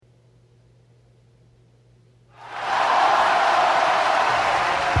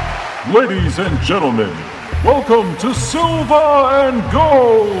Ladies and gentlemen, welcome to Silver and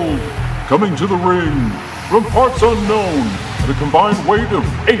Gold! Coming to the ring from parts unknown at a combined weight of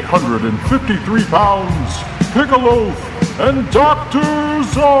 853 pounds, Piccoloth and Dr.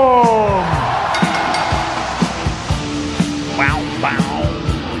 Zom! Wow, wow.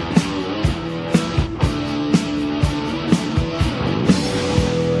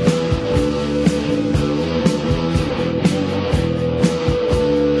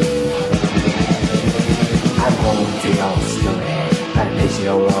 You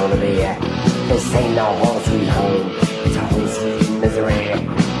don't wanna be at. This ain't no home sweet home. It's a home sweet misery.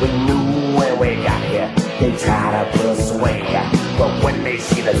 We knew when we got here, they try to put us away. But when they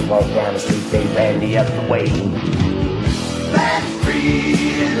see us walk down the street, they ran the other way. That's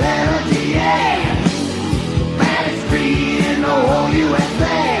free in LTA. That's free in the whole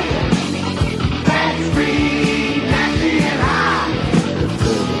USA. That's free, nasty and high. The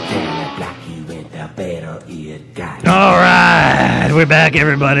further can block you in, the better it got. All right, we're back,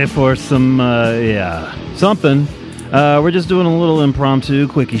 everybody, for some, something. We're just doing a little impromptu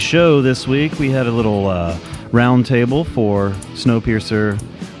quickie show this week. We had a little round table for Snowpiercer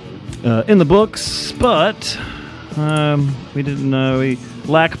in the books, but we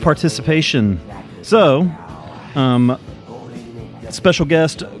lack participation. So, special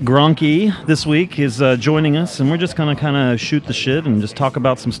guest Gronky this week is joining us, and we're just going to kind of shoot the shit and just talk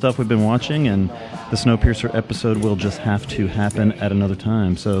about some stuff we've been watching, and the Snowpiercer episode will just have to happen at another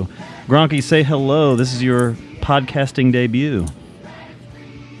time. So, Gronky, say hello. This is your podcasting debut.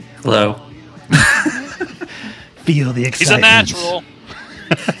 Hello. Feel the excitement. He's a natural.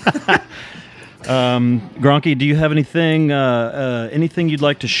 Gronky, do you have anything you'd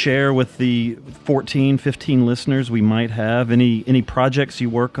like to share with the 14, 15 listeners we might have? Any projects you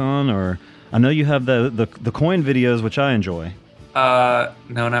work on? Or I know you have the coin videos, which I enjoy. No,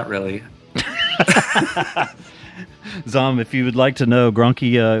 not really. Zom, if you would like to know,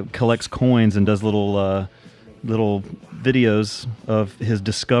 Gronky collects coins and does little videos of his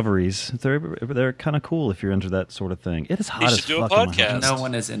discoveries. They're kind of cool if you're into that sort of thing. It is hot as fuck. You should do a podcast. No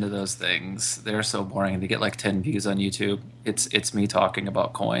one is into those things. They're so boring. They get like 10 views on YouTube. It's me talking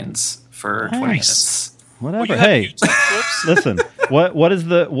about coins for 20 minutes. Whatever. Well, hey, listen. What is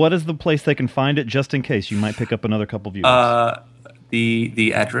the place they can find it, just in case you might pick up another couple views?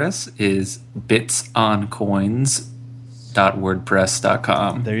 The address is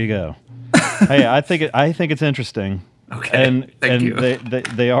bitsoncoins.wordpress.com. There you go. Hey, I think it's interesting. Okay, and thank you.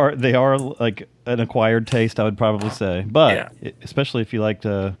 They are like an acquired taste, I would probably say. But especially if you like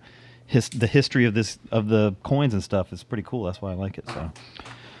the history of the coins and stuff, it's pretty cool. That's why I like it. So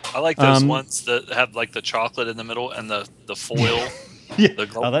I like those ones that have like the chocolate in the middle and the foil. Yeah,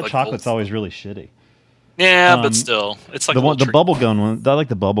 that chocolate's always really shitty. Yeah, but still, it's like the bubble gum one. I like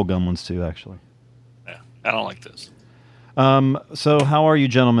the bubble gum ones too, actually. Yeah, I don't like this. So how are you,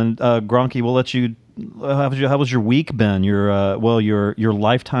 gentlemen? Gronky, we'll let you. How was your week been? Your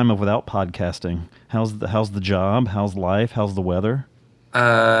lifetime of without podcasting. How's the job? How's life? How's the weather?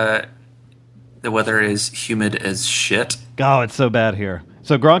 The weather is humid as shit. Oh, it's so bad here.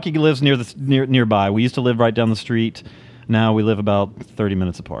 So Gronky lives nearby. We used to live right down the street. Now we live about 30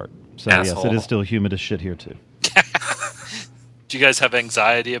 minutes apart. So Asshole. Yes, it is still humid as shit here too. Do you guys have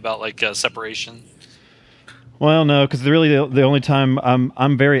anxiety about like separation? Well, no, because really the only time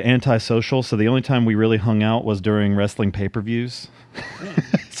I'm very antisocial, so the only time we really hung out was during wrestling pay-per-views.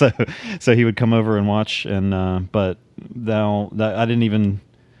 so he would come over and watch, and but I didn't even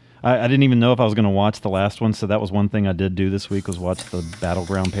know if I was going to watch the last one. So that was one thing I did do this week, was watch the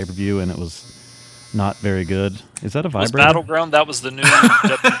Battleground pay-per-view, and it was not very good. Is that a vibrator? Was Battleground? That was the new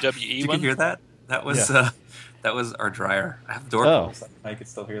WWE one. Did you hear that? That was that was our dryer. I have the door closed. I could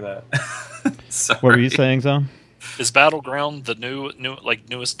still hear that. Sorry. What were you saying, Zom? Is Battleground the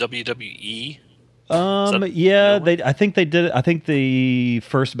newest WWE? Yeah, I think they did it. I think the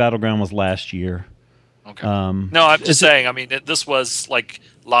first Battleground was last year. Okay. No, I'm just saying. I mean, this was like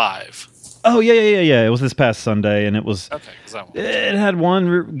live. Oh yeah. It was this past Sunday, and it was. Okay. It had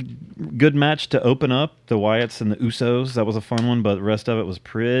one good match to open up, the Wyatts and the Usos. That was a fun one, but the rest of it was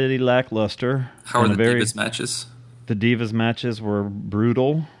pretty lackluster. How are the Divas matches? The Divas matches were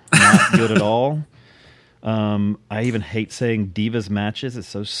brutal, not good at all. I even hate saying Divas matches. It's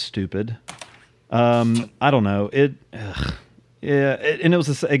so stupid. I don't know. And it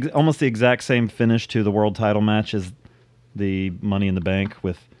was almost the exact same finish to the world title match as the Money in the Bank,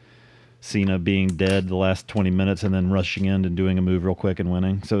 with Cena being dead the last 20 minutes and then rushing in and doing a move real quick and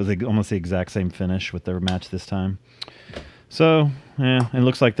winning. So it was almost the exact same finish with their match this time. So, yeah, it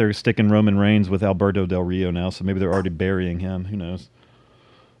looks like they're sticking Roman Reigns with Alberto Del Rio now, so maybe they're already burying him. Who knows?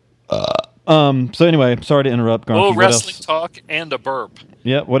 So anyway, sorry to interrupt, Garnky. Oh, What wrestling else? talk and a burp.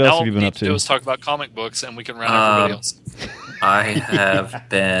 Yeah, what Now else all have you we been need up to do to? is talk about comic books, and we can round everybody else. I have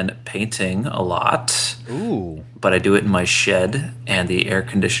been painting a lot, Ooh. but I do it in my shed, and the air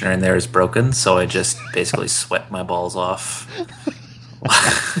conditioner in there is broken, so I just basically sweat my balls off.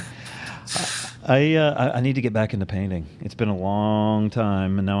 I need to get back into painting. It's been a long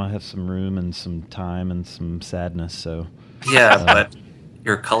time, and now I have some room and some time and some sadness. So, Yeah, but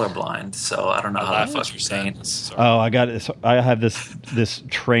you're colorblind, so I don't know how laugh to at fucking your paint. sadness. Sorry. oh, I got it. So I have this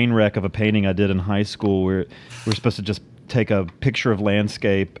train wreck of a painting I did in high school where we're supposed to just take a picture of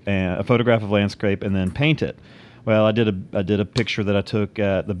landscape and a photograph of landscape and then paint it. Well, I did a picture that I took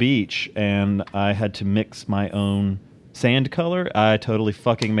at the beach, and I had to mix my own sand color. I totally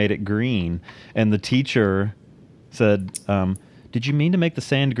fucking made it green, and the teacher said, "Did you mean to make the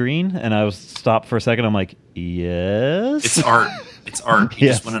sand green?" And I was stopped for a second. I'm like, "Yes." It's art. It's art. You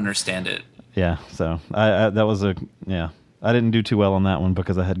Yes. just want to understand it. Yeah. So I that was a yeah. I didn't do too well on that one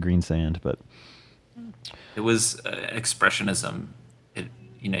because I had green sand, but It was expressionism.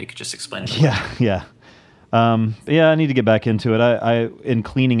 You could just explain it. yeah. But yeah, I need to get back into it. I in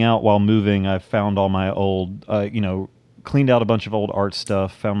cleaning out while moving, I found all my old, cleaned out a bunch of old art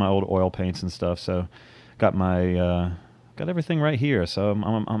stuff, found my old oil paints and stuff. So got my got everything right here. So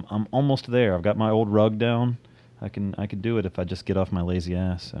I'm almost there. I've got my old rug down. I could do it if I just get off my lazy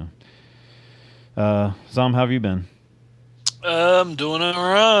ass. So, Zom, how have you been? I'm doing all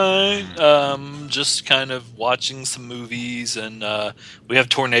right. Just kind of watching some movies, and we have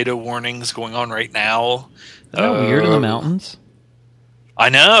tornado warnings going on right now. Is that weird in the mountains? I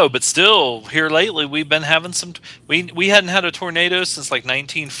know, but still, here lately we've been having some. We hadn't had a tornado since like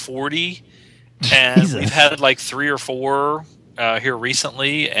 1940, and Jesus. we've had like 3 or 4 here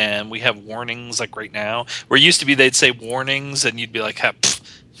recently, and we have warnings like right now. Where it used to be they'd say warnings, and you'd be like,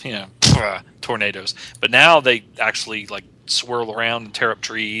 tornadoes. But now they actually like swirl around and tear up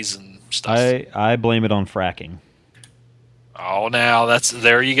trees and stuff. I blame it on fracking. Oh, now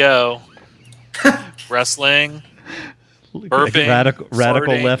there you go. Wrestling, burping, Radical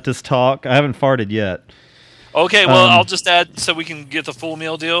farting. leftist talk. I haven't farted yet. Okay, well, I'll just add so we can get the full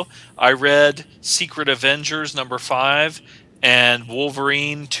meal deal. I read Secret Avengers #5 and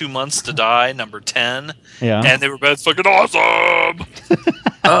Wolverine 2 Months to Die #10. Yeah. And they were both fucking awesome.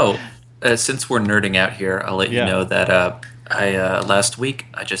 Oh, since we're nerding out here, I'll let Yeah. you know that last week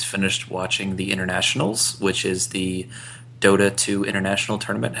I just finished watching the Internationals, which is the Dota 2 International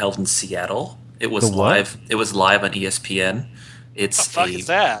Tournament held in Seattle. It was The what? live. It was live on ESPN. It's The fuck is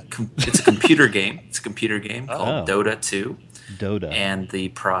that? It's a computer game. It's a computer game called Oh. Dota 2, Dota. and the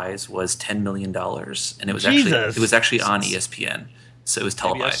prize was $10 million, and it was Jesus. actually on ESPN, so it was Maybe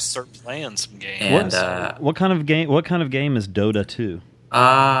I should televised. start playing some games. And What kind of game? What kind of game is Dota 2?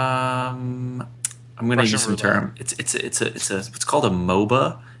 I'm going to Russian use some roulette. term. It's called a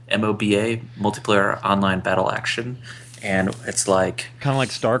MOBA, MOBA, multiplayer online battle action, and it's like Kind of like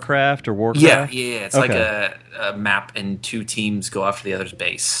StarCraft or yeah. Warcraft? It's Okay. like a map, and 2 teams go after the other's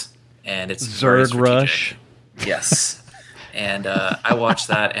base, and it's very Zerg strategic. Rush. Yes. And I watched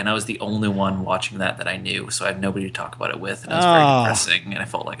that, and I was the only one watching that I knew, so I had nobody to talk about it with, and it was very Oh. depressing, and I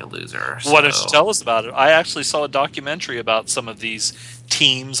felt like a loser. Why don't so- you tell us about it? I actually saw a documentary about some of these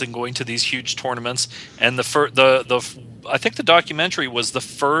teams and going to these huge tournaments. And I think the documentary was the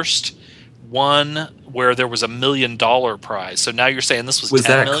first one where there was $1 million prize. So now you're saying this was Was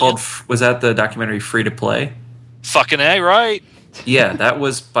 10 that million? called? Was that the documentary Free to Play? Fucking A, right? Yeah, that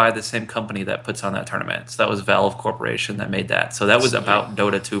was by the same company that puts on that tournament. So that was Valve Corporation that made that. So that was about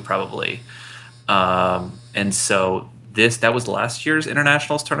Dota 2 probably. And so that was last year's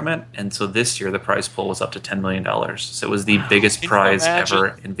Internationals tournament. And so this year the prize pool was up to $10 million. So it was the biggest Can you prize imagine?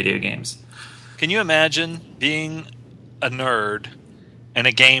 ever in video games. Can you imagine being a nerd and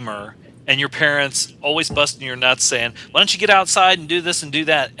a gamer and your parents always busting your nuts saying, why don't you get outside and do this and do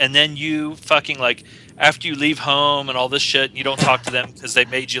that? And then you fucking like, after you leave home and all this shit, you don't talk to them because they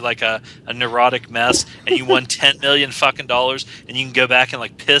made you like a neurotic mess, and you won $10 million fucking dollars, and you can go back and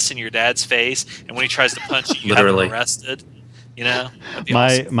like piss in your dad's face, and when he tries to punch you, you have Literally. him arrested. You know? That'd be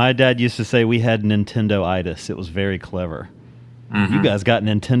awesome. My dad used to say we had Nintendo-itis. It was very clever. You guys got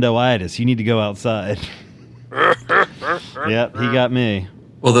Nintendo-itis. You need to go outside. Yep, he got me.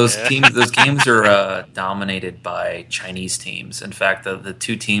 Well, those games are dominated by Chinese teams. In fact, the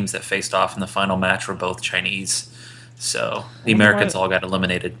 2 teams that faced off in the final match were both Chinese. So the Americans all got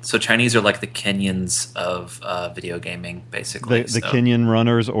eliminated. So Chinese are like the Kenyans of video gaming, basically. The Kenyan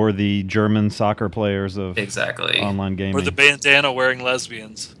runners or the German soccer players of Exactly. online gaming. Or the bandana wearing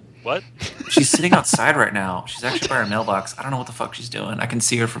lesbians. What? She's sitting outside right now. She's actually by her mailbox. I don't know what the fuck she's doing. I can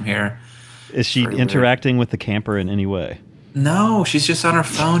see her from here. Is she Pretty interacting with the camper in any way? No, she's just on her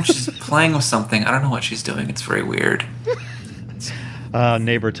phone. She's playing with something. I don't know what she's doing. It's very weird.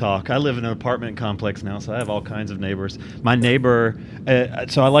 Neighbor talk. I live in an apartment complex now, so I have all kinds of neighbors. My neighbor,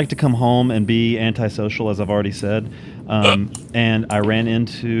 so I like to come home and be antisocial, as I've already said. And I ran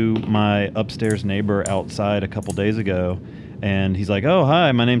into my upstairs neighbor outside a couple days ago, and he's like, "Oh,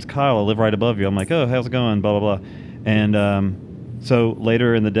 hi, my name's Kyle. I live right above you." I'm like, "Oh, how's it going?" Blah, blah, blah. And so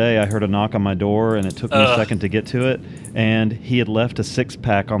later in the day, I heard a knock on my door, and it took me a second to get to it. And he had left a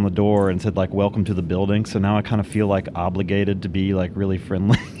 6-pack on the door and said, like, "Welcome to the building." So now I kind of feel like obligated to be like really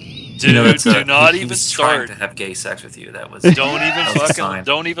friendly. Dude, do not even He's trying start. to have gay sex with you. That was Don't even that was a sign. fucking.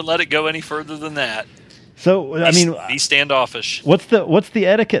 Don't even let it go any further than that. So I mean, Be standoffish. what's the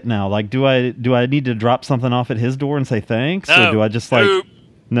etiquette now? Like, do I need to drop something off at his door and say thanks, No. or do I just like Nope.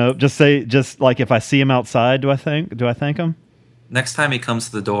 no, just like if I see him outside, do I thank him? Next time he comes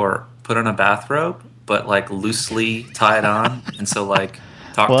to the door, put on a bathrobe, but like loosely tie it on, and so like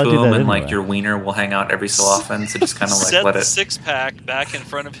talk Well, I to do him, that and like anyway. your wiener will hang out every so often. So just kind of like Set let the it. 6-pack back in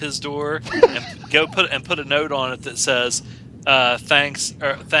front of his door and put a note on it that says, "Thanks,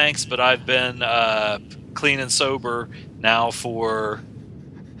 but I've been clean and sober now for."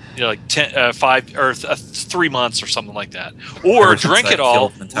 Like 5 or 3 months or something like that, or Ever since drink I it all,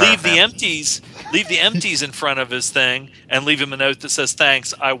 killed an entire leave the family. empties in front of his thing, and leave him a note that says,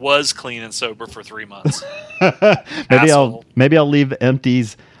 "Thanks, I was clean and sober for 3 months." Asshole. maybe I'll leave the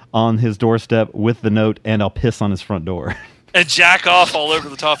empties on his doorstep with the note, and I'll piss on his front door. And jack off all over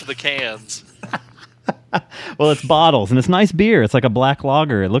the top of the cans. Well, it's bottles and it's nice beer. It's like a black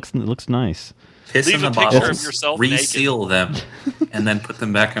lager. It looks nice. Piss Leave in a the picture of bottles, yourself reseal them, and then put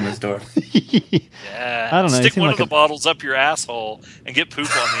them back on his door. Yeah, I don't know, he Stick seemed one like of the bottles up your asshole and get poop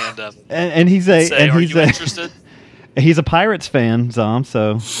on the end of it. And he's a Say, and "Are he's you a interested?" he's a Pirates fan, Zom.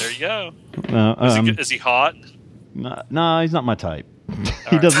 So There you go. uh, Is he hot? no, he's not my type. he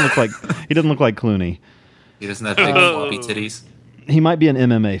right. doesn't look like Clooney. He doesn't have big floppy titties. He might be an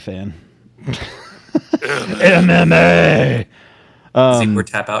MMA fan. MMA. Does he wear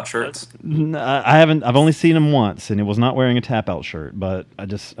tap out shirts? I haven't. I've only seen him once, and he was not wearing a tap out shirt. But I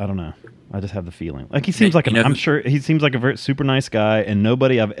don't know. I just have the feeling like he seems like You know I'm who- sure he seems like a very super nice guy, and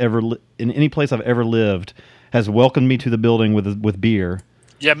nobody I've ever in any place I've ever lived has welcomed me to the building with beer.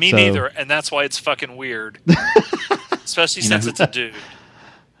 Yeah, me So- neither, and that's why it's fucking weird. Especially You know since who- it's a dude.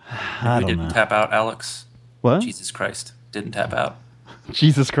 I We don't didn't know. tap out, Alex. What? Jesus Christ, didn't tap out.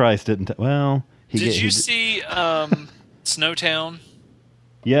 Jesus Christ didn't. Well, Did you see Snowtown?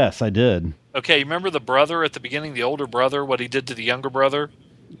 Yes, I did. Okay, you remember the brother at the beginning, the older brother, what he did to the younger brother?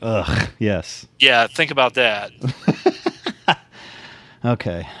 Ugh. Yes. Yeah, think about that.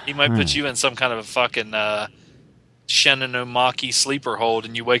 Okay. He might put you in some kind of a fucking Shenandoah sleeper hold,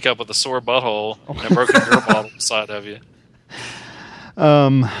 and you wake up with a sore butthole and a broken beer bottle beside of you.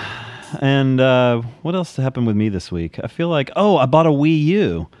 And what else happened with me this week? I feel like I bought a Wii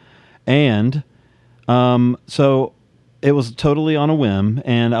U, and so it was totally on a whim.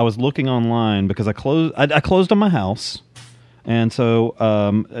 And I was looking online because I closed on my house, and so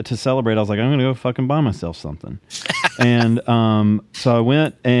to celebrate, I was like, I'm gonna go fucking buy myself something. And so I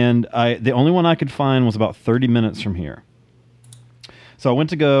went, and the only one I could find was about 30 minutes from here. So I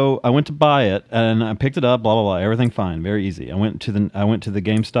went to buy it, and I picked it up, blah blah blah, everything fine, very easy. I went to the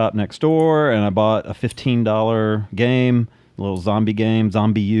GameStop next door, and I bought a $15 game, a little zombie game,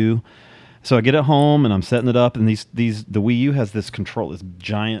 Zombie U. So I get it home, and I'm setting it up, and the Wii U has this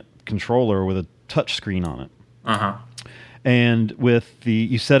giant controller with a touch screen on it. Uh-huh. And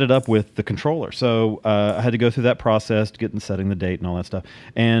you set it up with the controller. So I had to go through that process to get setting the date and all that stuff.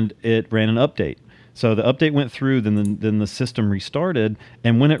 And it ran an update. So the update went through, then the system restarted,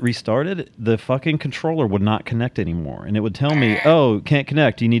 and when it restarted, the fucking controller would not connect anymore. And it would tell me, can't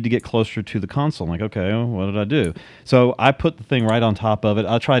connect, you need to get closer to the console. I'm like, okay, well, what did I do? So I put the thing right on top of it.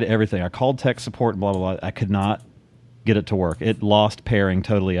 I tried everything. I called tech support and blah, blah, blah. I could not get it to work. It lost pairing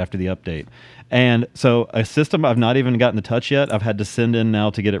totally after the update. And so a system I've not even gotten to touch yet, I've had to send in now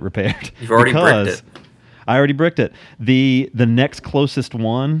to get it repaired. You've already bricked it. I already bricked it. The next closest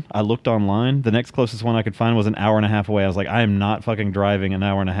one, I looked online, the next closest one I could find was an hour and a half away. I was like, I am not fucking driving an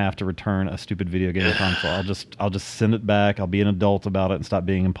hour and a half to return a stupid video game console. I'll just send it back. I'll be an adult about it and stop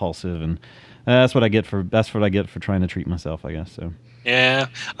being impulsive. And that's what I get for trying to treat myself, I guess. So Yeah,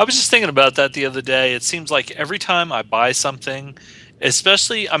 I was just thinking about that the other day. It seems like every time I buy something,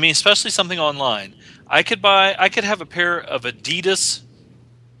 especially something online, I could have a pair of Adidas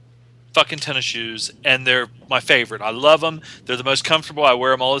fucking tennis shoes, and they're my favorite. I love them. They're the most comfortable. I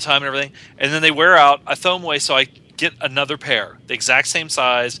wear them all the time and everything. And then they wear out. I throw them away, so I get another pair, the exact same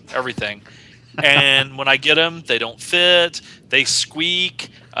size, everything. And when I get them, they don't fit. They squeak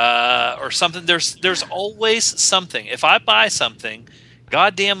or something. There's always something. If I buy something,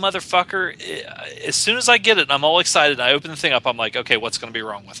 goddamn motherfucker, as soon as I get it, I'm all excited. And I open the thing up. I'm like, okay, what's going to be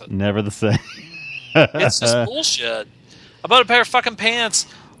wrong with it? Never the same. It's just bullshit. I bought a pair of fucking pants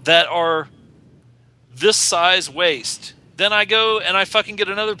that are this size waist. Then I go and I fucking get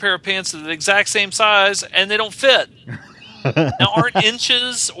another pair of pants that are the exact same size, and they don't fit. Now, aren't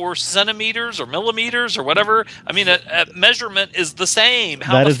inches or centimeters or millimeters or whatever? I mean, a measurement is the same.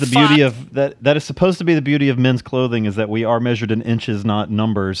 How That the is the fuck? beauty of that. That is supposed to be the beauty of men's clothing, is that we are measured in inches, not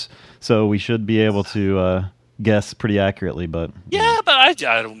numbers. So we should be able to guess pretty accurately. But Yeah, but I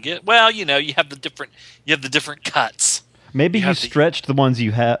don't get. Well, you have the different cuts. maybe You you have the- stretched the ones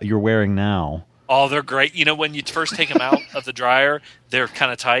you're wearing now. Oh, they're great. When you first take them out of the dryer, they're kind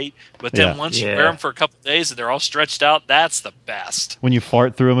of tight. But then Yeah. once you Yeah. wear them for a couple of days and they're all stretched out, that's the best. When you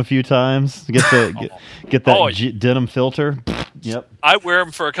fart through them a few times, get that Oh. denim filter. Yep. I wear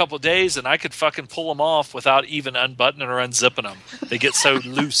them for a couple of days and I could fucking pull them off without even unbuttoning or unzipping them. They get so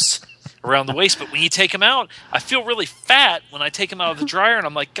loose around the waist. But when you take them out, I feel really fat when I take them out of the dryer, and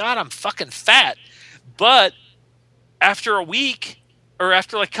I'm like, God, I'm fucking fat. But after a week or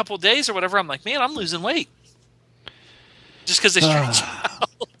after like a couple of days or whatever, I'm like, man, I'm losing weight. Just because they stretch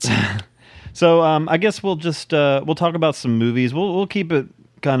out. So I guess we'll just we'll talk about some movies. We'll keep it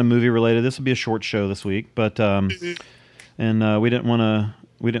kind of movie related. This will be a short show this week, but and we didn't want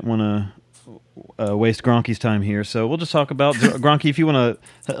to waste Gronky's time here. So we'll just talk about Gronky. If you want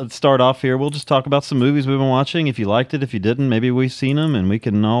to start off here, we'll just talk about some movies we've been watching. If you liked it, if you didn't, maybe we've seen them, and we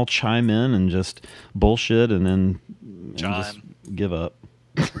can all chime in and just bullshit and then just give up.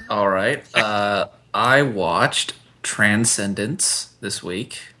 All right. I watched Transcendence this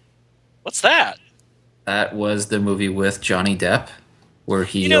week. What's that? That was the movie with Johnny Depp, where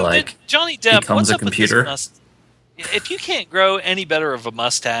he Johnny Depp becomes what's a up computer. With this if you can't grow any better of a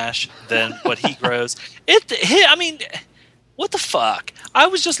mustache than what he grows, I mean, what the fuck? I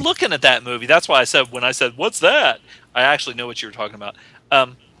was just looking at that movie. That's why I said, when I said, what's that? I actually know what you were talking about.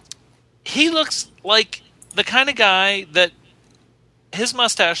 He looks like the kind of guy that his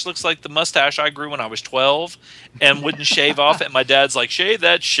mustache looks like the mustache I grew when I was 12 and wouldn't shave off. And my dad's like, shave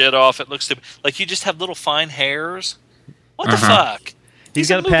that shit off. It looks stupid. Like you just have little fine hairs. What the fuck? He's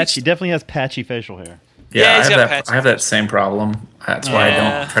got a patchy. He definitely has patchy facial hair. Yeah, he's got a patchy I have that same problem. That's why I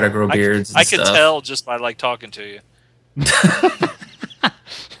don't try to grow beards. I can tell just by like talking to you.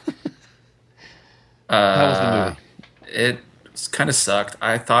 How was the movie? It kind of sucked.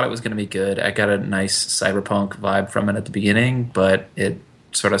 I thought it was going to be good. I got a nice cyberpunk vibe from it at the beginning, but it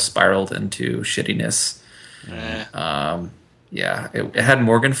sort of spiraled into shittiness. Yeah, it had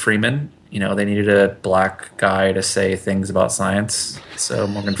Morgan Freeman. You know, they needed a black guy to say things about science, so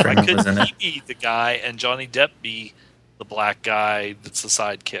Morgan Freeman was in it. He be the guy and Johnny Depp be the black guy that's the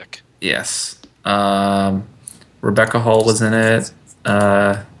sidekick? Yes. Rebecca Hall was in it.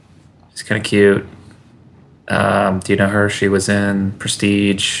 She's kind of cute. Do you know her? She was in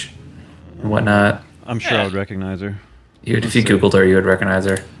Prestige and whatnot. I'm sure I would recognize her. If you Googled her, you would recognize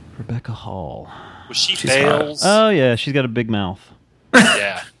her. Rebecca Hall. Was she She's fails? Oh yeah, she's got a big mouth.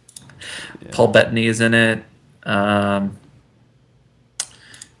 Yeah. Paul Bettany is in it.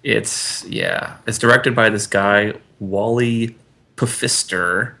 It's directed by this guy, Wally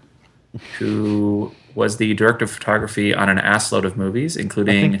Pfister, who was the director of photography on an assload of movies, I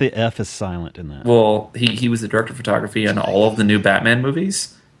including... think the F is silent in that. Well, he was the director of photography on all of the new Batman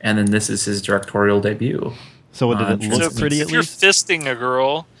movies, and then this is his directorial debut. So what, did it So look pretty if at you're least? fisting a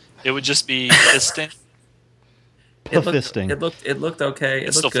girl, it would just be fisting. Fisting. It looked okay. It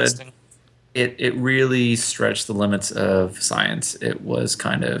It's looked still good. fisting. It really stretched the limits of science. It was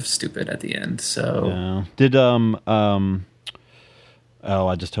kind of stupid at the end. So Yeah. Did oh,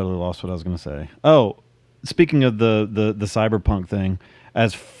 I just totally lost what I was going to say. Oh, speaking of the cyberpunk thing,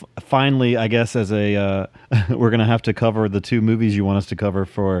 as finally, I guess as a we're going to have to cover the two movies you want us to cover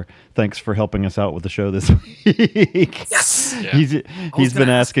for. Thanks for helping us out with the show this week. yes, Yeah. He's been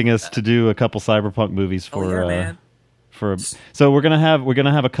gonna ask asking us to do a couple cyberpunk movies Oh, for yeah, man. so we're gonna have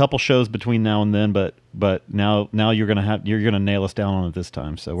a couple shows between now and then, but now you're gonna nail us down on it this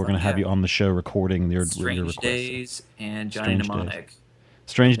time. So we're gonna have yeah. you on the show recording your Strange requests. Days and Johnny Strange Mnemonic. Days.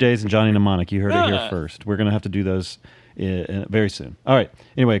 Strange Days and Johnny Mnemonic. You heard it here Yeah. first. We're gonna have to do those very soon. All right.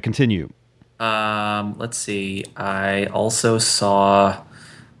 Anyway, continue. Let's see. I also saw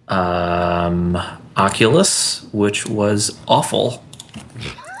Oculus, which was awful.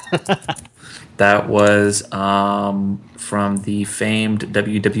 That was from the famed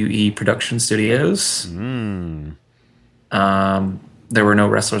WWE production studios. There were no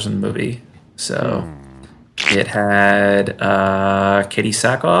wrestlers in the movie, so it had Katie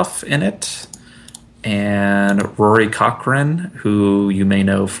Sackhoff in it, and Rory Cochrane, who you may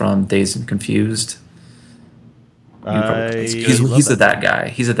know from Dazed and Confused. He's a that guy.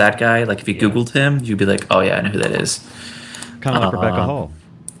 He's a that guy. Like if you Googled him, you'd be like, oh yeah, I know who that is. Kind of like Rebecca Hall.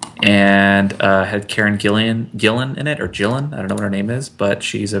 And had Karen Gillan in it, or Gillan. I don't know what her name is, but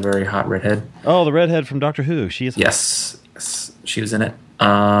she's a very hot redhead. Oh, the redhead from Doctor Who. She is. Yes, she was in it,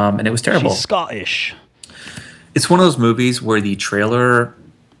 and it was terrible. She's Scottish. It's one of those movies where the trailer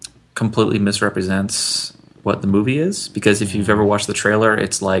completely misrepresents what the movie is. Because if you've ever watched the trailer,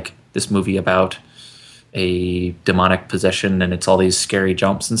 it's like this movie about a demonic possession, and it's all these scary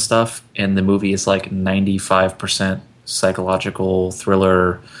jumps and stuff. And the movie is like 95% psychological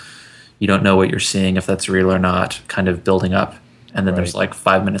thriller. You don't know what you're seeing, if that's real or not, kind of building up. And then there's like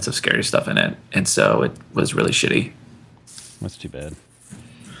 5 minutes of scary stuff in it. And so it was really shitty. That's too bad.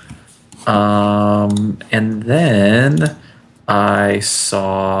 And then I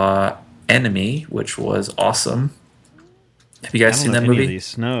saw Enemy, which was awesome. Have you guys seen that movie?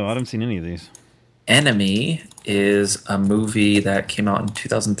 No, I haven't seen any of these. Enemy is a movie that came out in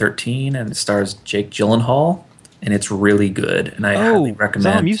 2013, and it stars Jake Gyllenhaal, and it's really good. And I highly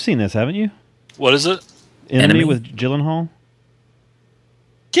recommend. Tom, you've seen this, haven't you? What is it? Enemy with Gyllenhaal.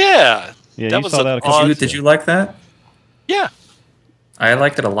 Yeah, Yeah, that you was saw that. Did you like that? Yeah, I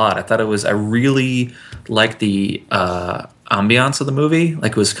liked it a lot. I really liked the ambiance of the movie.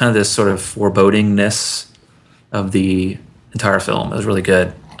 Like it was kind of this sort of forebodingness of the entire film. It was really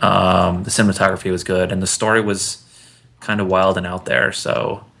good. The cinematography was good, and the story was kind of wild and out there.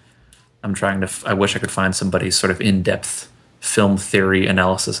 So I'm trying to. I wish I could find somebody's sort of in-depth film theory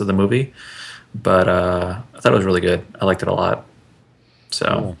analysis of the movie, but I thought it was really good. I liked it a lot. So,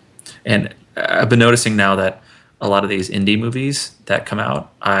 cool. And I've been noticing now that a lot of these indie movies that come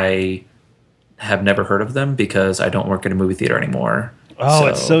out, I have never heard of them because I don't work in a movie theater anymore. Oh, so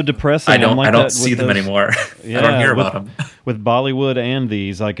it's so depressing. I don't see them anymore. Yeah, I don't hear about them. With Bollywood and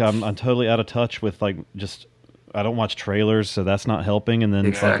these, like I'm totally out of touch with like just I don't watch trailers, so that's not helping. And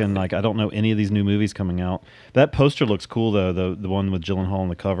then fucking like I don't know any of these new movies coming out. That poster looks cool though. The one with Gyllenhaal on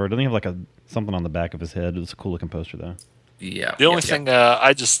the cover. Doesn't he have like something on the back of his head? It's a cool looking poster though. Yeah. The only thing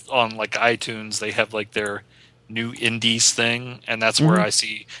I just on like iTunes, they have like their new indies thing, and that's where I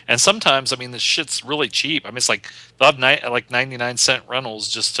see. And sometimes, I mean, the shit's really cheap. I mean, it's like they'll have like 99-cent rentals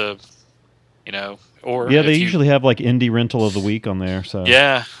just to, or yeah, they usually have like indie rental of the week on there. So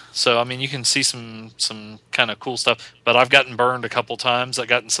yeah, so I mean, you can see some kind of cool stuff. But I've gotten burned a couple times. I've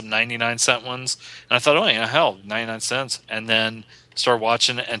gotten some 99-cent ones, and I thought, oh yeah, hell, 99 cents, and then started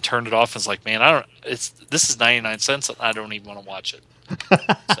watching it and turned it off. And it's like, man, this is 99 cents, and I don't even want to watch it.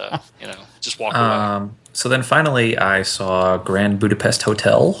 So just walk away. So then finally, I saw Grand Budapest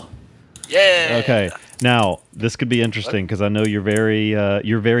Hotel. Yeah. Okay. Now this could be interesting because I know you're very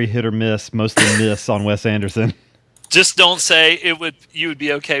hit or miss, mostly miss on Wes Anderson. Just don't say you would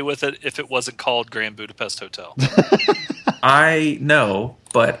be okay with it if it wasn't called Grand Budapest Hotel. I know,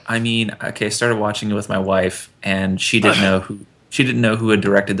 but I mean, okay, I started watching it with my wife, and she didn't know who had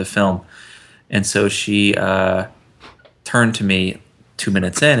directed the film, and so she turned to me 2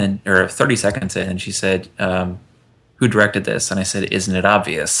 minutes in, or 30 seconds in, and she said, "Who directed this?" And I said, "Isn't it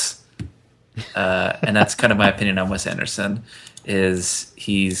obvious?" And that's kind of my opinion on Wes Anderson. Is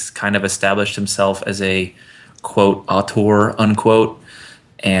he's kind of established himself as a quote auteur unquote,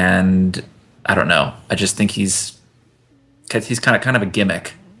 and I don't know. I just think he's kind of a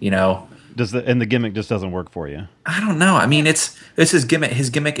gimmick, The gimmick just doesn't work for you? I don't know. I mean, it's his gimmick. His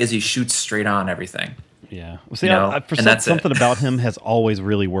gimmick is he shoots straight on everything. Yeah. See, something about him has always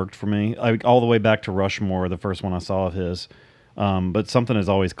really worked for me. All the way back to Rushmore, the first one I saw of his. But something has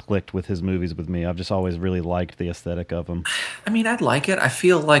always clicked with his movies with me. I've just always really liked the aesthetic of them. I mean, I'd like it. I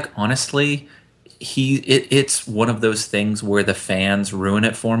feel like, honestly, it's one of those things where the fans ruin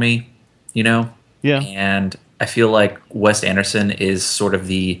it for me, Yeah. And I feel like Wes Anderson is sort of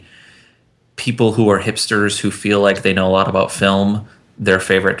the people who are hipsters who feel like they know a lot about film. Their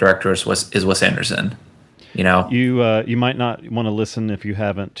favorite director is Wes Anderson. You might not want to listen if you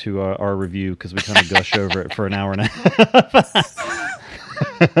haven't to our review because we kind of gush over it for an hour and a half.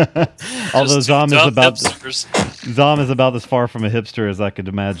 Although Zom is about as far from a hipster as I could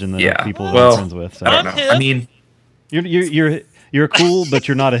imagine that people that I'm friends with. So. I don't know. I mean, you're cool, but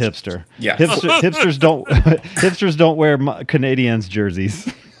you're not a hipster. Yeah, hipsters don't wear Canadiens jerseys.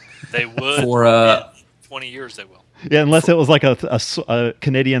 They would for 20 years. They will. Yeah, unless it was like a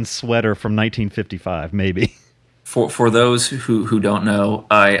Canadian sweater from 1955, maybe. For those who don't know,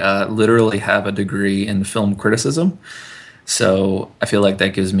 I literally have a degree in film criticism. So I feel like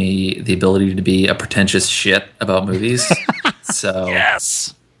that gives me the ability to be a pretentious shit about movies. So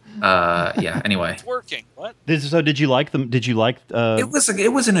Yes, yeah. Anyway, it's working. What? So did you like them? Did you like?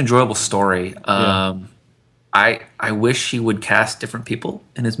 it was an enjoyable story. I wish he would cast different people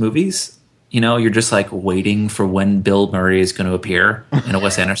in his movies. You know, you're just like waiting for when Bill Murray is going to appear in a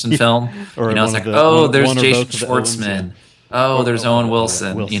Wes Anderson film. Or you know, it's one like, of the- oh, one- there's one or Jason both of the Owens, Schwartzman. yeah. Oh, there's Owen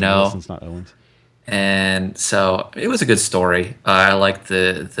Wilson. You know, Wilson's not Owens. and so it was a good story. I like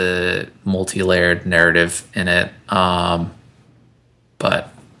the multi-layered narrative in it. But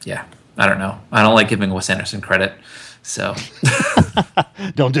yeah, I don't know. I don't like giving Wes Anderson credit. So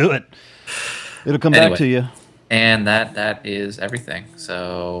Don't do it. It'll come Anyway. back to you. and that is everything.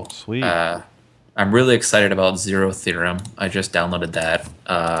 So Sweet. I'm really excited about Zero Theorem. I just downloaded that.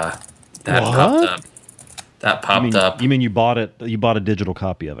 That What? popped up. That popped up. You mean you bought it? You bought a digital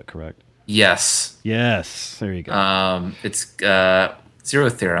copy of it, correct? Yes. Yes. There you go. It's Zero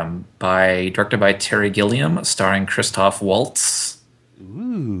Theorem directed by Terry Gilliam, starring Christoph Waltz.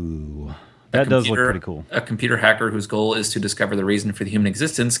 Ooh, that does look pretty cool. A computer hacker whose goal is to discover the reason for the human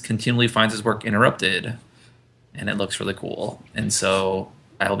existence continually finds his work interrupted. And it looks really cool. And so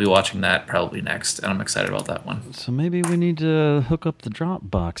I'll be watching that probably next, and I'm excited about that one. So maybe we need to hook up the drop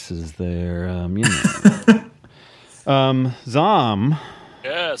boxes there. You know. Zom,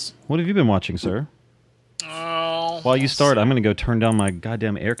 Yes. what have you been watching, sir? Oh. While you start, I'm going to go turn down my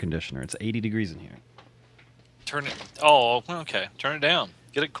goddamn air conditioner. It's 80 degrees in here. Turn it. Oh, okay. Turn it down.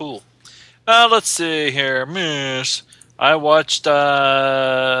 Get it cool. Let's see here. Miss. I watched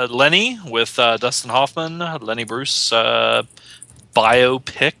Lenny with Dustin Hoffman, Lenny Bruce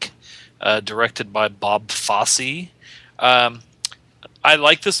biopic, directed by Bob Fosse. I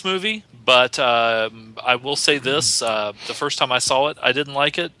like this movie, but I will say this: the first time I saw it, I didn't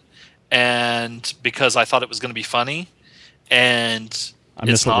like it, and because I thought it was going to be funny, and I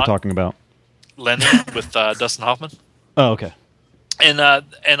missed what we're talking about. Lenny with Dustin Hoffman. Oh, okay. And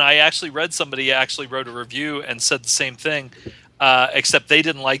I actually read somebody actually wrote a review and said the same thing, except they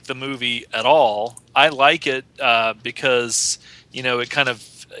didn't like the movie at all. I like it because you know it kind of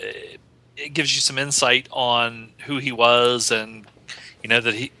it gives you some insight on who he was, and you know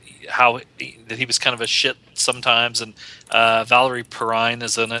that he was kind of a shit sometimes. And Valerie Perrine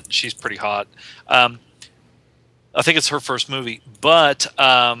is in it; she's pretty hot. I think it's her first movie. But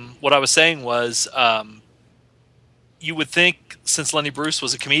what I was saying was, you would think, since Lenny Bruce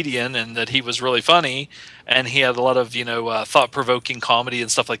was a comedian and that he was really funny and he had a lot of, thought-provoking comedy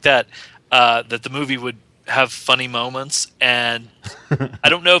and stuff like that, that the movie would have funny moments. And I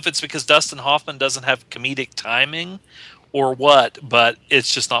don't know if it's because Dustin Hoffman doesn't have comedic timing or what, but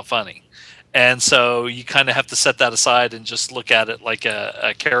it's just not funny. And so you kind of have to set that aside and just look at it like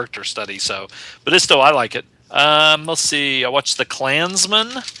a character study. So, but it's still, I like it. Let's see. I watched The Klansman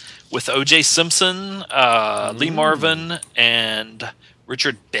with O.J. Simpson, Lee Marvin, and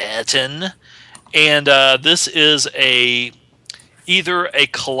Richard Burton. And this is either a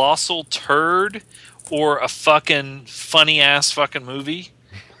colossal turd or a fucking funny-ass fucking movie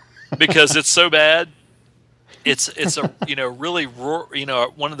because it's so bad. It's a really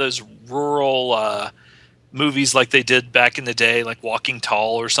one of those rural movies like they did back in the day, like Walking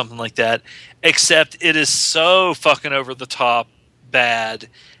Tall or something like that. Except it is so fucking over the top bad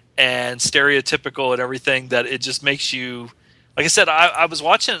and stereotypical and everything that it just makes you, like I said, I was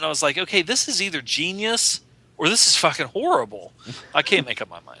watching it and I was like, okay, this is either genius or this is fucking horrible. I can't make up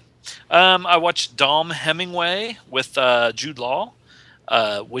my mind. I watched Dom Hemingway with Jude Law,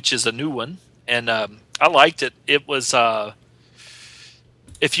 which is a new one, and I liked it. It was,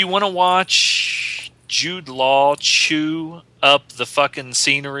 if you want to watch Jude Law chew up the fucking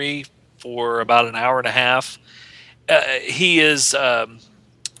scenery for about an hour and a half, he is...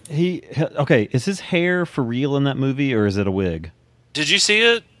 Okay, is his hair for real in that movie, or is it a wig? Did you see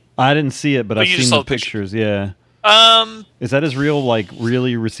it? I didn't see it, but I've you seen just the saw the picture. pictures. Yeah. Is that his real, like,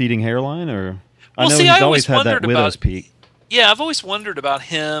 really receding hairline, or? I know see, he's I always had that wondered widow's about- peak. Yeah, I've always wondered about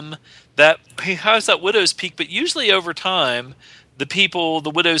him, that he has that widow's peak, but usually over time,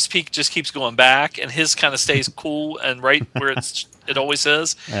 the widow's peak just keeps going back, and his kind of stays cool and right where it always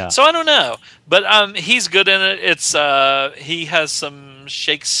is. Yeah. So I don't know, but he's good in it. It's he has some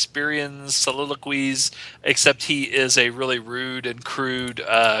Shakespearean soliloquies, except he is a really rude and crude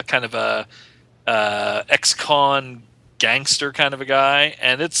kind of a ex-con gangster kind of a guy,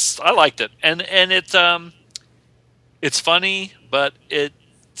 and I liked it, and it's funny, but it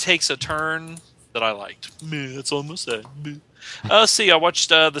takes a turn that I liked. Meh, that's all I'm gonna say. Meh. I watched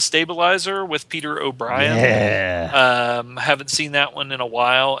The Stabilizer with Peter O'Brien. Yeah. Haven't seen that one in a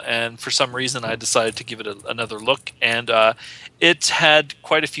while, and for some reason I decided to give it another look. And it had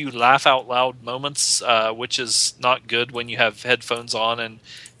quite a few laugh out loud moments, which is not good when you have headphones on and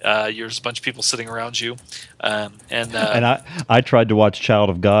there's a bunch of people sitting around you. And I tried to watch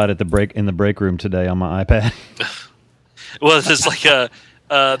Child of God in the break room today on my iPad. well, it's like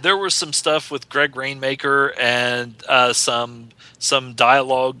there was some stuff with Greg Rainmaker and some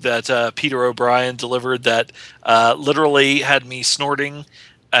dialogue that Peter O'Brien delivered that literally had me snorting.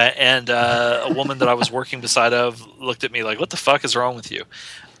 And a woman that I was working beside of looked at me like, "What the fuck is wrong with you?"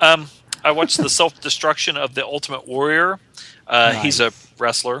 I watched The Self-Destruction of the Ultimate Warrior. Nice. He's a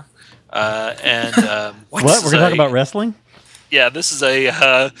wrestler. And What? We're going to talk about wrestling? yeah, this is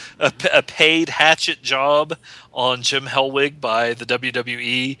a paid hatchet job on Jim Hellwig by the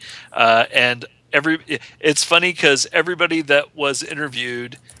WWE, and it's funny because everybody that was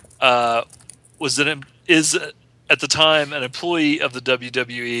interviewed is at the time an employee of the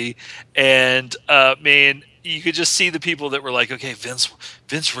WWE, and man, you could just see the people that were like, okay,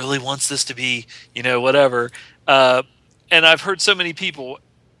 Vince really wants this to be, whatever. And I've heard so many people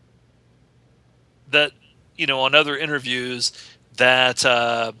that, on other interviews that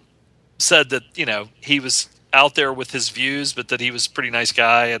said that, he was out there with his views, but that he was a pretty nice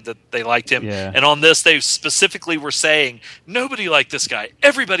guy and that they liked him. Yeah. And on this, they specifically were saying, nobody liked this guy.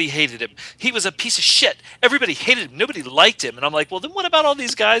 Everybody hated him. He was a piece of shit. Everybody hated him. Nobody liked him. And I'm like, well, then what about all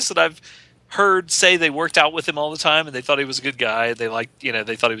these guys that I've heard say they worked out with him all the time and they thought he was a good guy. They liked,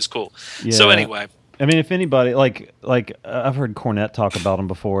 they thought he was cool. Yeah. So anyway. I mean, if anybody, like I've heard Cornette talk about him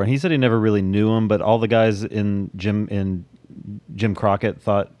before, and he said he never really knew him, but all the guys in Jim Crockett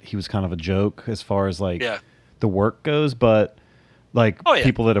thought he was kind of a joke as far as the work goes. But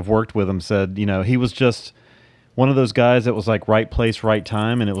people that have worked with him said, he was just one of those guys that was like right place, right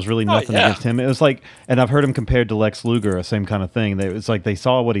time, and it was really nothing against him. It was like, and I've heard him compared to Lex Luger, same kind of thing. It's like they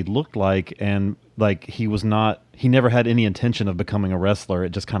saw what he looked like, and like he never had any intention of becoming a wrestler. It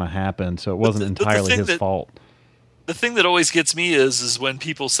just kind of happened, so it wasn't entirely his fault. The thing that always gets me is when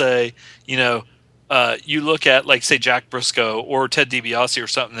people say, you look at like say Jack Briscoe or Ted DiBiase or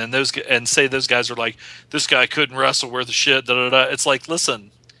something, and say those guys are like, this guy couldn't wrestle worth a shit. Da, da, da. It's like,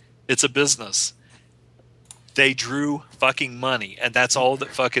 listen, it's a business. They drew fucking money, and that's all that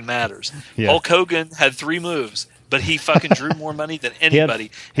fucking matters. Yeah. Hulk Hogan had 3 moves, but he fucking drew more money than anybody.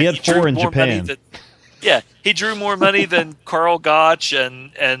 He had 4 in Japan. He drew more money than Karl Gotch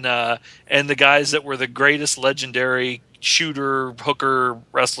and the guys that were the greatest legendary shooter hooker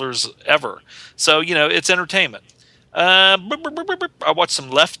wrestlers ever. So it's entertainment. I watched some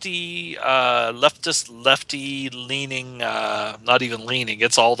leftist leaning, not even leaning.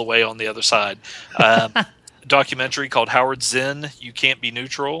 It's all the way on the other side. Documentary called Howard Zinn, You Can't Be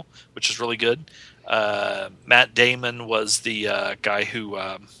Neutral, which is really good. Matt Damon was the guy who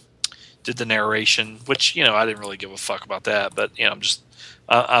did the narration, which I didn't really give a fuck about that, but I'm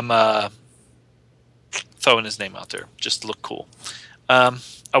throwing his name out there just to look cool. I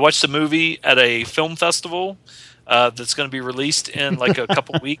watched a movie at a film festival that's going to be released in like a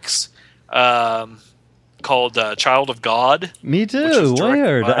couple weeks, called Child of God. Me too.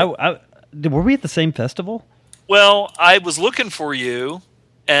 Weird. Were we at the same festival? Well, I was looking for you,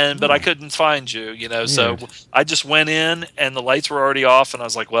 but I couldn't find you, so I just went in and the lights were already off and I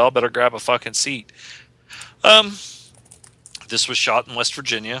was like, well, I better grab a fucking seat. This was shot in West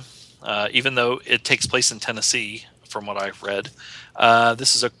Virginia, even though it takes place in Tennessee, from what I've read.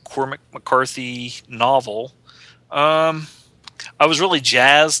 This is a Cormac McCarthy novel. I was really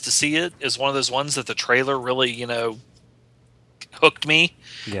jazzed to see it. It's one of those ones that the trailer really, hooked me.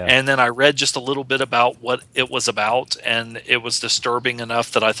 Yeah. And then I read just a little bit about what it was about, and it was disturbing enough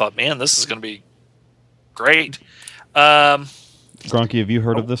that I thought, man, this is going to be great. Gronky, have you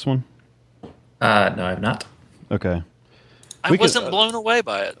heard of this one? No, I have not. Okay. I wasn't blown away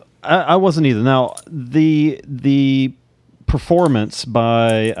by it. I wasn't either. Now, the performance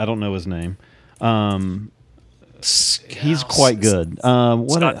by, I don't know his name, he's quite good.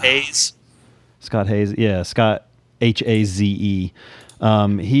 Scott Hayes. Scott Hayes, yeah, Scott Haze.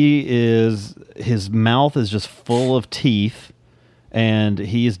 His mouth is just full of teeth, and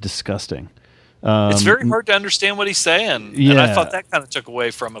he is disgusting. It's very hard to understand what he's saying, and I thought that kind of took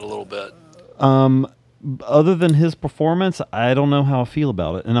away from it a little bit. Other than his performance, I don't know how I feel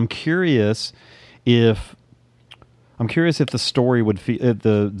about it, and I'm curious if the story would feel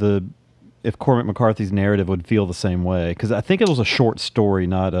if Cormac McCarthy's narrative would feel the same way, because I think it was a short story,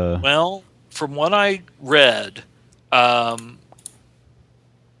 not a. Well, from what I read,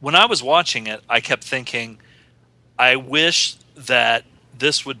 when I was watching it, I kept thinking, I wish that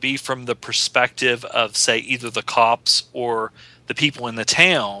this would be from the perspective of, say, either the cops or the people in the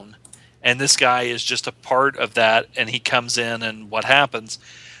town, and this guy is just a part of that, and he comes in and what happens.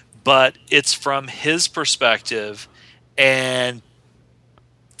 But it's from his perspective, and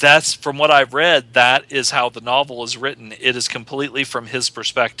that's, from what I've read, that is how the novel is written. It is completely from his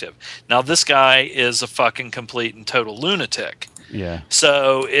perspective. Now, this guy is a fucking complete and total lunatic. Yeah.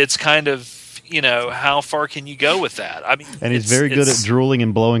 So it's kind of, you know, how far can you go with that? I mean, And he's very good at drooling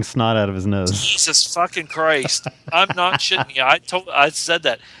and blowing snot out of his nose. Jesus fucking Christ. I'm not shitting you. I said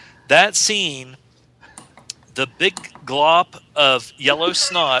that. That scene, the big glop of yellow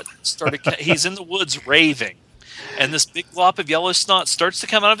snot he's in the woods raving. And this big glop of yellow snot starts to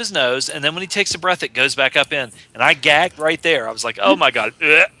come out of his nose, and then when he takes a breath, it goes back up in. And I gagged right there. I was like, oh my God.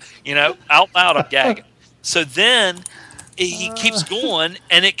 You know, out loud, I'm gagging. So then he keeps going,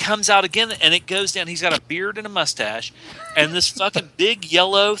 and it comes out again, and it goes down. He's got a beard and a mustache, and this fucking big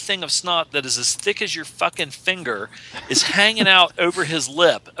yellow thing of snot that is as thick as your fucking finger is hanging out over his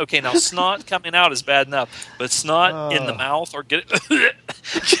lip. Okay, now snot coming out is bad enough, but snot in the mouth or getting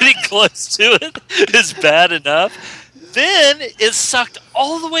close to it is bad enough. Then it sucked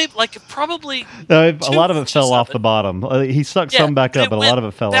all the way, like probably. A lot of it fell off the bottom. He sucked some back up, but a lot of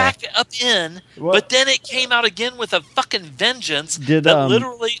it fell back off. up in. What? But then it came out again with a fucking vengeance Did, that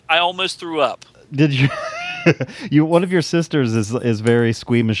literally I almost threw up. Did you? One of your sisters is very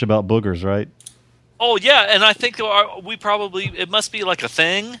squeamish about boogers, right? Oh yeah, and I think it must be like a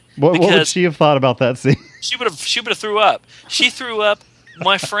thing. What would she have thought about that scene? She would have threw up. She threw up.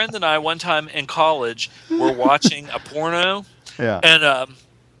 My friend and I, one time in college, were watching a porno. Yeah. And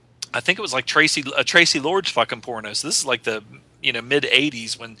I think it was like Tracy Lord's fucking porno. So this is like the mid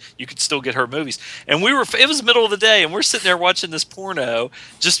 '80s when you could still get her movies. And it was the middle of the day, and we're sitting there watching this porno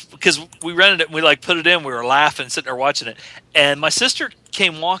just because we rented it and we like put it in. We were laughing, sitting there watching it. And my sister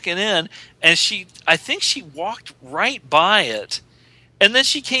came walking in, and I think she walked right by it. And then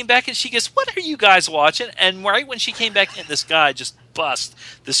she came back and she goes, "What are you guys watching?" And right when she came back in, this guy just bust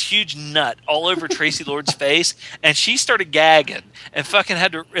this huge nut all over Tracy Lord's face, and she started gagging and fucking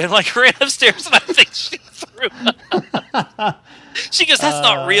ran upstairs, and I think she threw up. She goes, "That's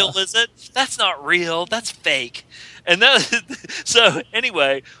not real, is it? That's not real. That's fake." And so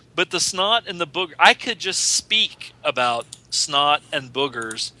anyway, but the snot and the booger, I could just speak about snot and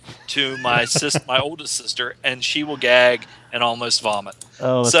boogers to my oldest sister, and she will gag and almost vomit.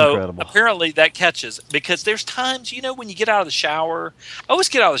 Oh, that's so incredible. Apparently that catches, because there's times, when you get out of the shower, I always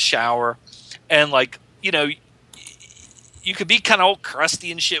get out of the shower and you could be kind of all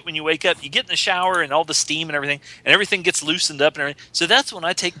crusty and shit when you wake up. You get in the shower and all the steam and everything gets loosened up and everything. So that's when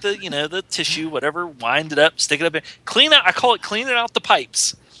I take the tissue, whatever, wind it up, stick it up in, clean out. I call it cleaning out the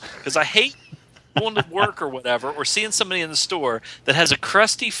pipes, because I hate going to work or whatever, or seeing somebody in the store that has a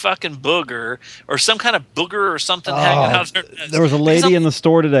crusty fucking booger or some kind of booger or something hanging out there. There was a lady in the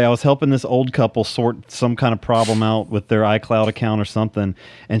store today. I was helping this old couple sort some kind of problem out with their iCloud account or something,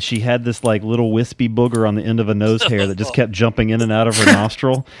 and she had this like little wispy booger on the end of a nose hair that just kept jumping in and out of her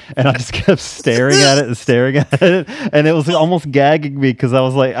nostril, and I just kept staring at it, and it was almost gagging me because I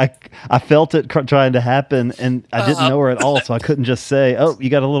was like, I felt it trying to happen, and I didn't know her at all, so I couldn't just say, "Oh, you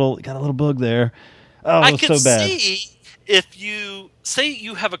got a little bug there." Oh, it was so bad. See if you say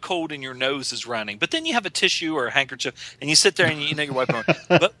you have a cold and your nose is running, but then you have a tissue or a handkerchief and you sit there and you're wiping on.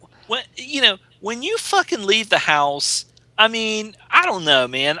 But when you fucking leave the house, I mean, I don't know,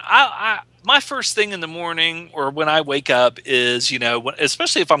 man. My first thing in the morning or when I wake up is,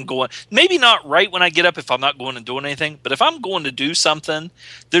 especially if I'm going, maybe not right when I get up if I'm not going and doing anything, but if I'm going to do something,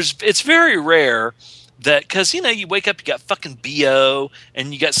 it's very rare that, because you wake up, you got fucking BO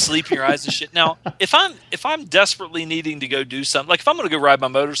and you got sleep in your eyes and shit. Now, if I'm desperately needing to go do something, like if I'm going to go ride my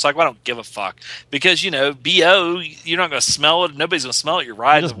motorcycle, I don't give a fuck, because BO, you're not going to smell it. Nobody's going to smell it. You're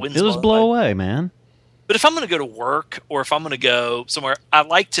riding. It'll just blow away, man. But if I'm going to go to work or if I'm going to go somewhere, I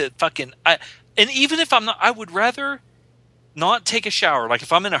like to and even if I'm not, I would rather not take a shower. Like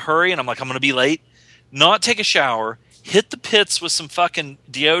if I'm in a hurry and I'm like, I'm going to be late, not take a shower, hit the pits with some fucking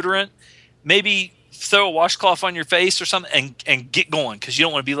deodorant, maybe throw a washcloth on your face or something and get going, because you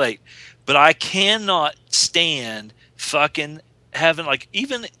don't want to be late. But I cannot stand fucking having, like,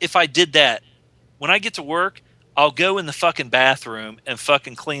 even if I did that, when I get to work, I'll go in the fucking bathroom and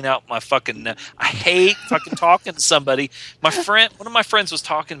fucking clean out my fucking I hate fucking talking to somebody. One of my friends was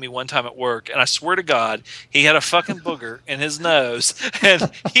talking to me one time at work, and I swear to God, he had a fucking booger in his nose,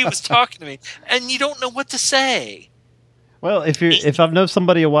 and he was talking to me, and you don't know what to say. Well, if I've known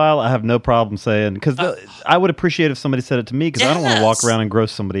somebody a while, I have no problem saying, because I would appreciate if somebody said it to me, because I don't want to walk around and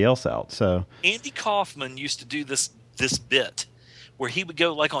gross somebody else out. So Andy Kaufman used to do this bit where he would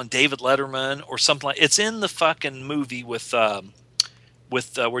go like on David Letterman or something like. It's in the fucking movie with where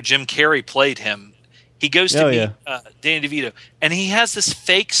Jim Carrey played him. He goes to meet Danny DeVito, and he has this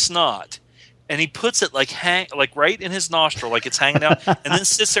fake snot, and he puts it like right in his nostril, like it's hanging out, and then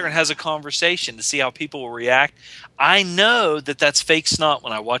sits there and has a conversation to see how people will react. I know that that's fake snot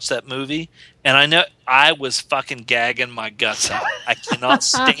when I watch that movie, and I know I was fucking gagging my guts out. I cannot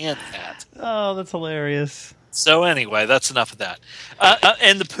stand that. Oh, that's hilarious. So anyway, that's enough of that.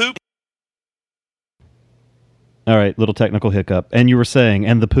 And the poop. All right, little technical hiccup. And you were saying,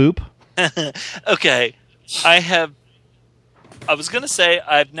 and the poop? Okay, I was going to say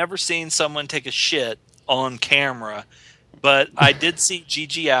I've never seen someone take a shit on camera, but I did see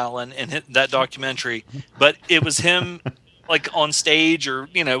Gigi Allen in that documentary, but it was him like on stage, or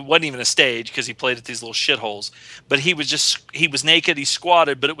wasn't even a stage because he played at these little shitholes, but he was naked, he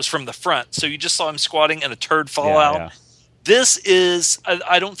squatted, but it was from the front, so you just saw him squatting and a turd fall out. Yeah. This is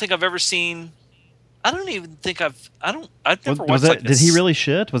I don't think I've ever seen. I've never watched that. Did he really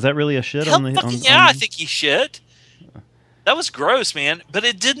shit? Was that really a shit? I think he shit. That was gross, man. But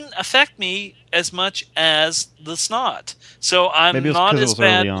it didn't affect me as much as the snot. So I'm Maybe it was not as it was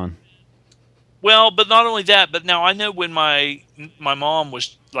bad. Early on. Well, but not only that, but now I know when my mom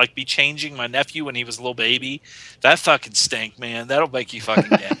was like be changing my nephew when he was a little baby, that fucking stink, man. That'll make you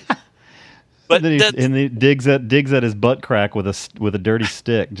fucking gay. But and he digs at his butt crack with a dirty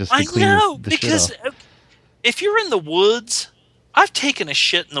stick just to clean the shit off. If you're in the woods, I've taken a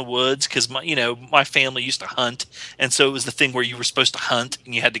shit in the woods because my family used to hunt, and so it was the thing where you were supposed to hunt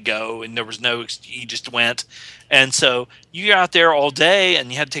and you had to go, and there was you just went, and so you're out there all day and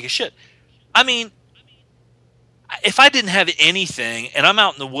you had to take a shit. I mean, if I didn't have anything and I'm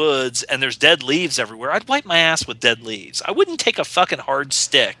out in the woods and there's dead leaves everywhere, I'd wipe my ass with dead leaves. I wouldn't take a fucking hard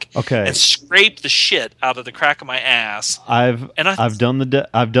stick and scrape the shit out of the crack of my ass. I've done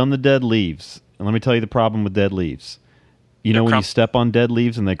the dead leaves, and let me tell you the problem with dead leaves. You know when you step on dead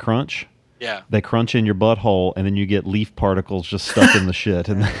leaves and they crunch? Yeah. They crunch in your butthole, and then you get leaf particles just stuck in the shit.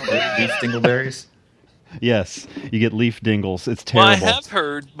 And leaf dingleberries? Yes, you get leaf dingles. It's terrible. Well, I have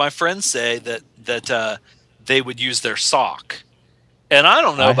heard my friends say that they would use their sock. And I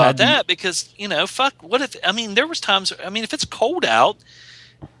don't know about that because, fuck, what if, there was times, if it's cold out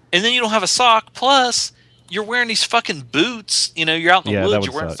and then you don't have a sock, plus you're wearing these fucking boots, you're out in the woods,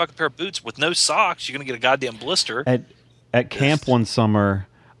 you're wearing a fucking pair of boots with no socks, you're going to get a goddamn blister. At camp one summer,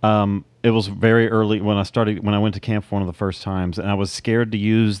 it was very early when I went to camp one of the first times, and I was scared to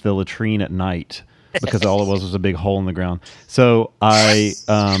use the latrine at night because all it was a big hole in the ground. So I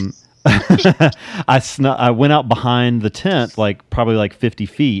went out behind the tent, probably 50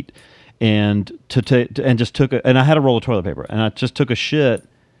 feet, and just took and I had a roll of toilet paper, and I just took a shit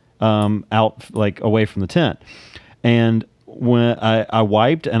out away from the tent, and when I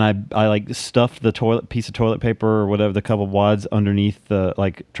wiped and I stuffed the piece of toilet paper or whatever, the couple of wads underneath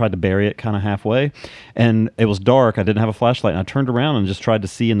tried to bury it kind of halfway, and it was dark. I didn't have a flashlight, and I turned around and just tried to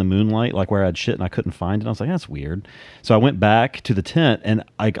see in the moonlight where I'd shit, and I couldn't find it. I was like, that's weird. So I went back to the tent, and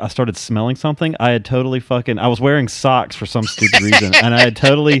I started smelling something. I had totally I was wearing socks for some stupid reason, and I had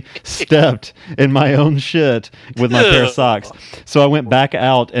totally stepped in my own shit with my pair of socks. So I went back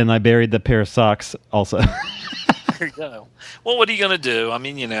out and I buried the pair of socks also. There you go. Well, what are you going to do?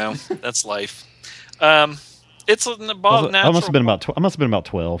 That's life. It's about natural. I must have been about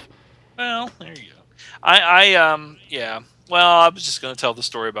 12. Well, there you go. Yeah. Well, I was just going to tell the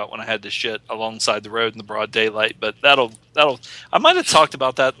story about when I had to shit alongside the road in the broad daylight, but that'll. I might have talked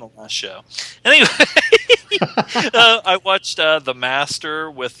about that in the last show. Anyway, I watched The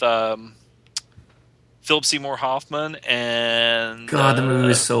Master with Philip Seymour Hoffman and. God, the movie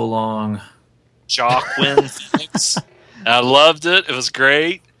is so long. Joaquin Phoenix. I loved it. It was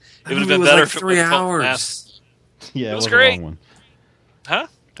great. It would have been better if it was 3 hours. Yeah, it was great. A long one. Huh?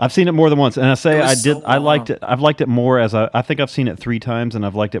 I've seen it more than once, and I liked it. I've liked it more I think I've seen it 3 times, and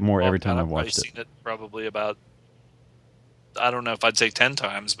I've liked it more every time I've watched it. I've seen it probably about, I don't know if I'd say 10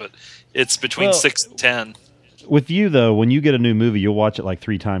 times, but it's between 6 and 10. With you though, when you get a new movie, you'll watch it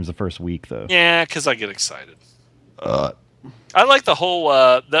 3 times the first week though. Yeah, because I get excited. I like the whole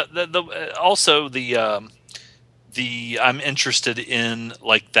also the I'm interested in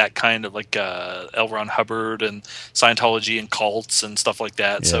that kind of L. Ron Hubbard and Scientology and cults and stuff like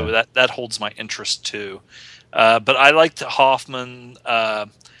that. Yeah. So that holds my interest too. But I liked Hoffman.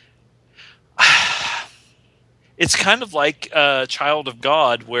 It's kind of like Child of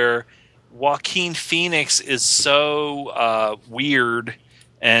God, where Joaquin Phoenix is so weird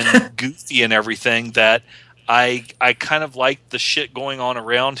and goofy and everything that I kind of liked the shit going on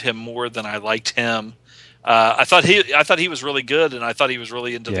around him more than I liked him. I thought he was really good, and I thought he was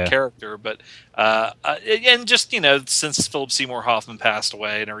really into the character. But and just since Philip Seymour Hoffman passed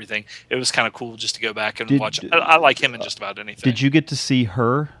away and everything, it was kind of cool just to go back and watch. I like him in just about anything. Did you get to see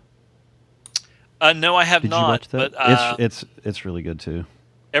Her? No, I have Did not. You watch that? But it's really good too.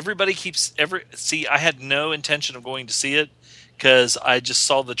 Everybody keeps see. I had no intention of going to see it because I just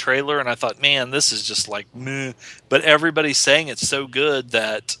saw the trailer and I thought, man, this is just like meh. But everybody's saying it's so good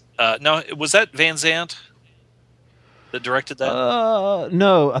that no, was that Van Zandt that directed that?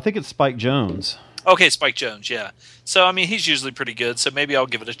 No, I think it's Spike Jonze. Okay, Spike Jonze, yeah. So I mean, he's usually pretty good. So maybe I'll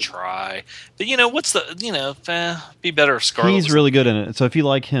give it a try. But what's the be better if Scarlett. He's really good in it. So if you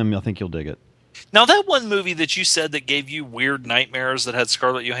like him, I think you'll dig it. Now that one movie that you said that gave you weird nightmares that had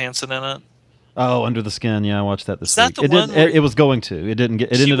Scarlett Johansson in it. Oh, Under the Skin. Yeah, I watched that this week. It was going to. It didn't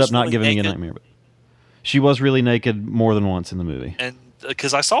get. It ended up not really giving me a nightmare. But she was really naked more than once in the movie. And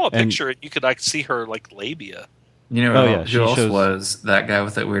because I saw a picture, I could see her like labia. You know yeah, who else was that guy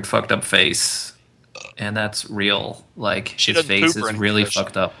with that weird fucked up face? And that's real. Like his face is really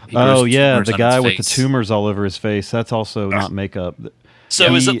fucked up. Oh yeah, the guy with the tumors all over his face. That's also not makeup.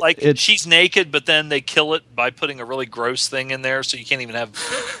 So is it like she's naked, but then they kill it by putting a really gross thing in there, so you can't even have?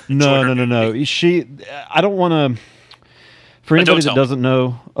 No. I don't want to. For anybody that doesn't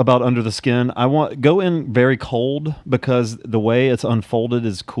know about Under the Skin, go in very cold because the way it's unfolded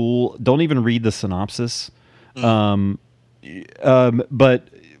is cool. Don't even read the synopsis. But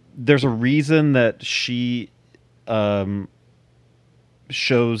there's a reason that she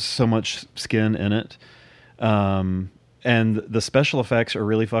shows so much skin in it. And the special effects are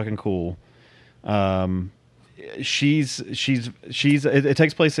really fucking cool. It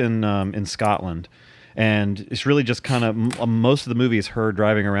takes place in Scotland, and it's really just kind of most of the movie is her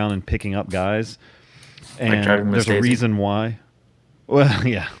driving around and picking up guys. And there's a reason why. Well,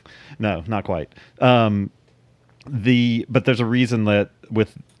 yeah, no, not quite. But there's a reason that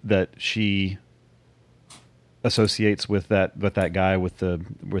she associates with that guy with the.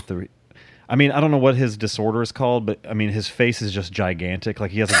 I mean, I don't know what his disorder is called, but I mean, his face is just gigantic.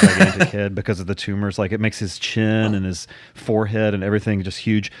 Like he has a gigantic head because of the tumors. Like it makes his chin and his forehead and everything just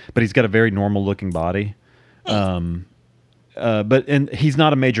huge. But he's got a very normal looking body. And he's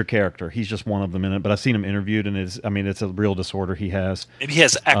not a major character. He's just one of them in it. But I've seen him interviewed, and it's a real disorder he has. Maybe he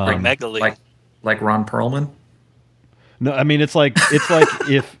has acromegaly, like Ron Perlman. No, I mean it's like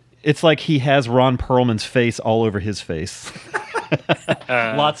he has Ron Perlman's face all over his face.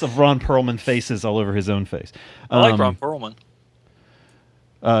 Lots of Ron Perlman faces all over his own face. I like Ron Perlman.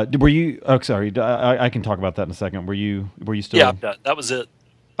 Were you? Oh, sorry. I can talk about that in a second. Were you still? Yeah, that was it.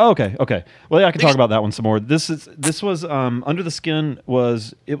 Oh, okay. Well, yeah, I can talk about that one some more. This was Under the Skin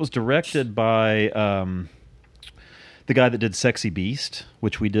was directed by the guy that did Sexy Beast,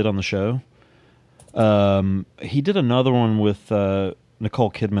 which we did on the show. He did another one with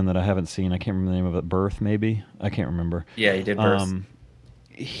Nicole Kidman that I haven't seen. I can't remember the name of it. Birth, maybe? I can't remember. Yeah, he did Birth.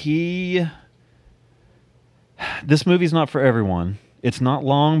 This movie's not for everyone. It's not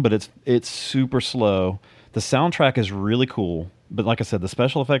long, but it's super slow. The soundtrack is really cool, but like I said, the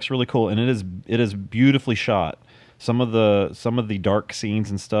special effects are really cool, and it is beautifully shot. Some of the dark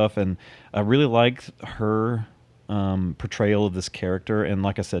scenes and stuff, and I really liked her portrayal of this character. And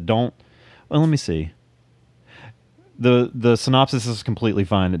like I said, let me see. The synopsis is completely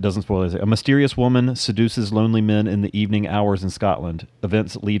fine. It doesn't spoil anything. A mysterious woman seduces lonely men in the evening hours in Scotland.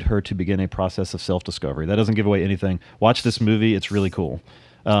 Events lead her to begin a process of self-discovery. That doesn't give away anything. Watch this movie. It's really cool.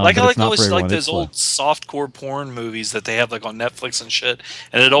 I like those old softcore porn movies that they have like on Netflix and shit.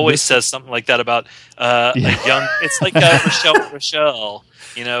 And it always says something like that about a young... It's like Rochelle.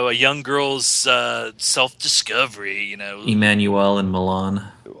 A young girl's self-discovery, Emmanuel and Milan.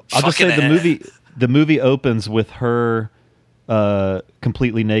 I'll just say the movie opens with her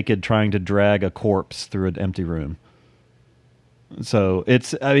completely naked trying to drag a corpse through an empty room. So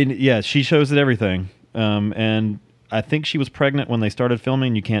she shows it everything. And I think she was pregnant when they started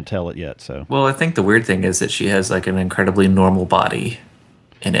filming. You can't tell it yet. So well, I think the weird thing is that she has like an incredibly normal body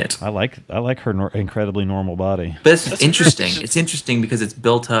in it. I like her incredibly normal body. But it's interesting. It's interesting because it's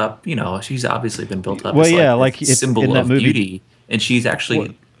built up. She's obviously been built up. Well, as like a symbol of beauty, and she's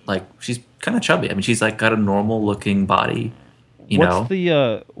actually she's kind of chubby. I mean, she's like got a normal looking body.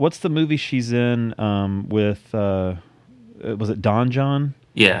 What's the movie she's in with? Was it Don John?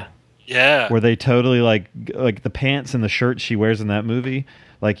 Yeah. Yeah. Where they totally like the pants and the shirt she wears in that movie.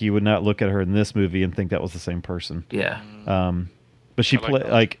 Like you would not look at her in this movie and think that was the same person. Yeah. But she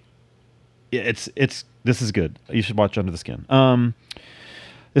it's this is good. You should watch Under the Skin.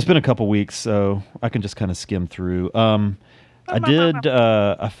 It's been a couple weeks, so I can just kind of skim through. I did.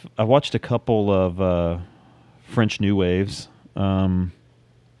 I watched a couple of French New Waves.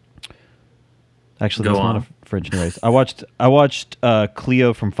 Actually, Go there's on. not a French New Waves. I watched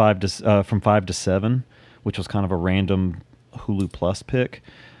Cleo from 5 to 7, which was kind of a random Hulu Plus pick.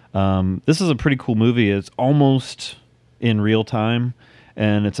 This is a pretty cool movie. It's almost in real time,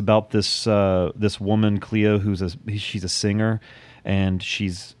 and it's about this woman Cleo she's a singer, and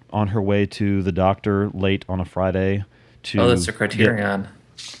she's on her way to the doctor late on a Friday to That's a Criterion.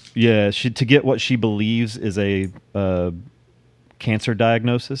 to get what she believes is a cancer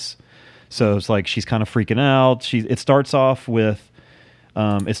diagnosis. So it's like she's kind of freaking out. It starts off with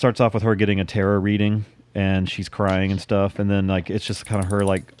her getting a tarot reading, and she's crying and stuff, and then like it's just kind of her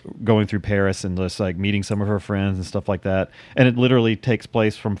like going through Paris and just like meeting some of her friends and stuff like that. And it literally takes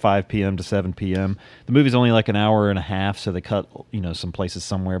place from 5 p.m. to 7 p.m. The movie's only like an hour and a half, so they cut some places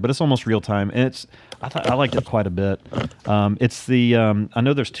somewhere, but it's almost real time, and I liked it quite a bit. It's the I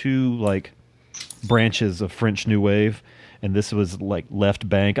know there's two like branches of French New Wave, and this was like Left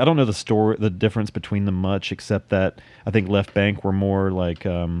Bank. I don't know the difference between them much, except that I think Left Bank were more like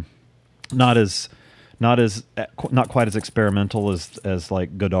not quite as experimental as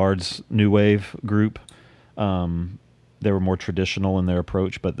like Godard's New Wave group. They were more traditional in their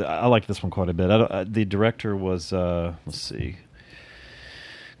approach, but I liked this one quite a bit. The director was let's see,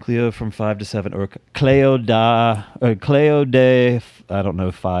 Cleo from 5 to 7, or Cleo de I don't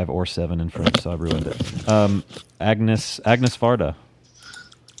know 5 or 7 in French, so I ruined it. Agnes Varda.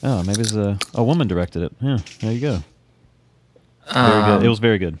 Oh, maybe it's a woman directed it. Yeah, there you go. Very good. It was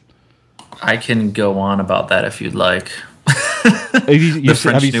very good. I can go on about that if you'd like. Have you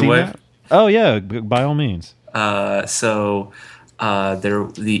seen that? Oh yeah, by all means. So there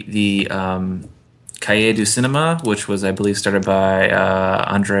the Cahiers du Cinema, which was I believe started by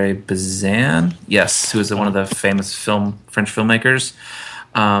Andre Bazin. Yes, who is one of the famous French filmmakers.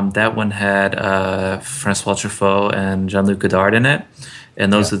 That one had Francois Truffaut and Jean-Luc Godard in it,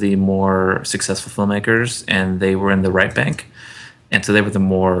 and those are the more successful filmmakers, and they were in the right bank, and so they were the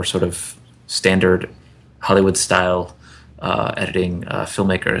more sort of standard Hollywood style editing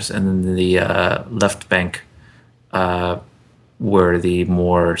filmmakers, and then the Left Bank were the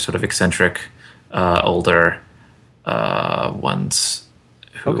more sort of eccentric older ones.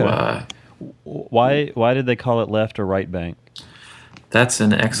 Who? Okay. Why did they call it Left or Right Bank? That's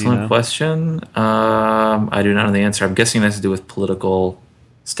an excellent question. I do not know the answer. I'm guessing it has to do with political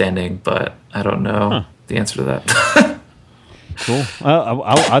standing, but I don't know the answer to that. Cool.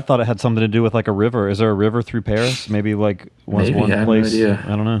 I thought it had something to do with like a river. Is there a river through Paris? Maybe like one I have place. no idea.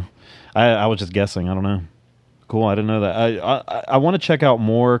 I don't know. I was just guessing. I don't know. Cool. I didn't know that. I want to check out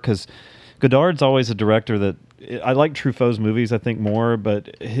more because Godard's always a director that I like. Truffaut's movies I think more,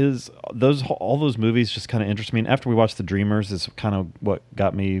 but all those movies just kind of interest me. And after we watched The Dreamers is kind of what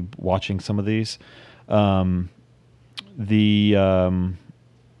got me watching some of these. But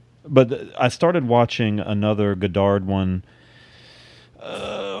I started watching another Godard one.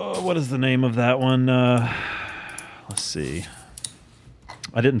 What is the name of that one? Let's see.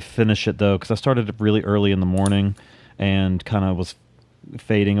 I didn't finish it though because I started it really early in the morning and kind of was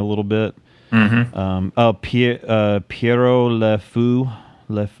fading a little bit. Mm-hmm. Piero Le Fou.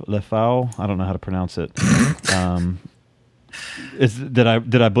 I don't know how to pronounce it. Did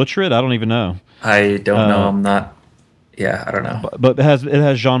I butcher it? I don't even know. I don't know. I'm not. Yeah, I don't know. But it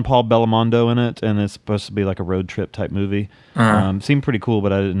has Jean-Paul Belmondo in it, and it's supposed to be like a road trip type movie. Seemed pretty cool,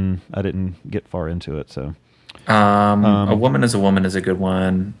 but I didn't get far into it. So, A Woman is a Woman is a good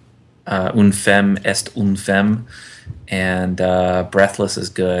one. Une femme est une femme, and Breathless is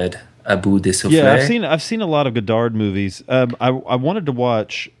good. À bout de souffle. Yeah, I've seen a lot of Godard movies. I wanted to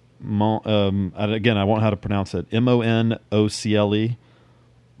watch. Again, I won't know how to pronounce it. Monocle.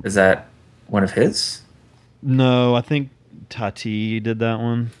 Is that one of his? No, I think Tati did that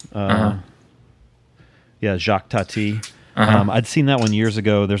one. Yeah, Jacques Tati. I'd seen that one years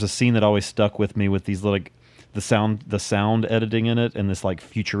ago. There's a scene that always stuck with me with these like the sound editing in it and this like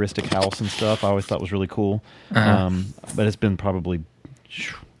futuristic house and stuff. I always thought was really cool. But it's been probably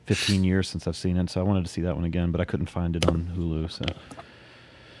 15 years since I've seen it, so I wanted to see that one again, but I couldn't find it on Hulu. So,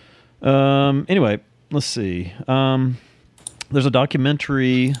 anyway, let's see. There's a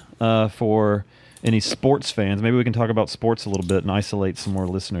documentary for any sports fans. Maybe we can talk about sports a little bit and isolate some more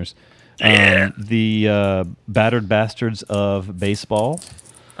listeners. The Battered Bastards of Baseball.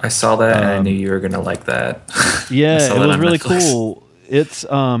 I saw that and I knew you were going to like that. Yeah, it was really cool. It's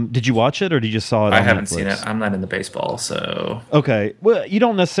did you watch it or did you just saw it I on haven't Netflix? seen it. I'm not into baseball, so Okay. Well, you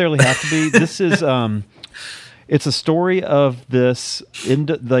don't necessarily have to be. This is it's a story of this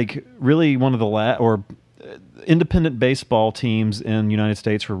like really one of the independent baseball teams in the United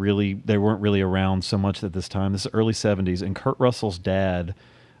States they weren't really around so much at this time. This is early 70s, and Kurt Russell's dad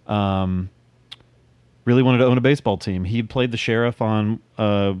really wanted to own a baseball team. He played the sheriff on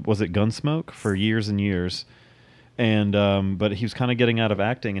was it Gunsmoke for years and years. And but he was kind of getting out of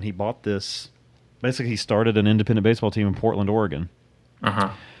acting, and he bought this. Basically, he started an independent baseball team in Portland, Oregon.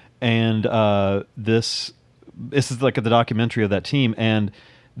 And this is like the documentary of that team, and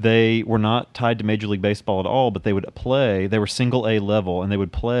they were not tied to Major League Baseball at all, but they would play. They were single A level, and they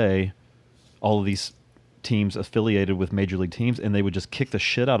would play all of these teams affiliated with Major League teams, and they would just kick the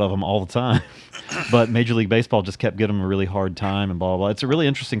shit out of them all the time. But Major League Baseball just kept giving them a really hard time, and blah, blah, blah. It's a really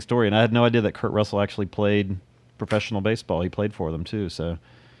interesting story, and I had no idea that Kurt Russell actually played professional baseball. He played for them, too, so...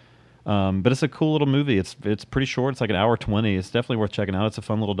 but it's a cool little movie. It's pretty short. It's like an hour 20. It's definitely worth checking out. It's a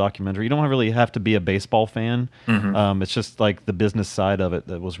fun little documentary. You don't really have to be a baseball fan. It's just like the business side of it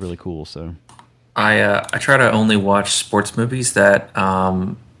that was really cool. So I try to only watch sports movies that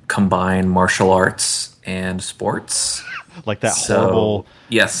combine martial arts and sports. Like that horrible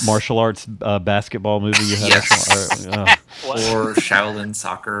yes. martial arts basketball movie you had. Yes. What? Or Shaolin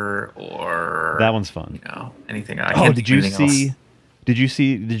soccer, or that one's fun. Anything. Did you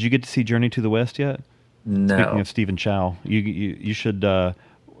get to see Journey to the West yet? No. Speaking of Stephen Chow, you should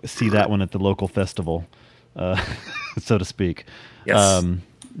see that one at the local festival, so to speak. Yes.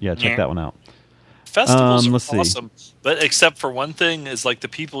 Check that one out. Festivals are let's see. awesome, but except for one thing is like the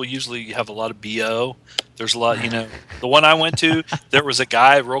people usually have a lot of BO. There's a lot, the one I went to, there was a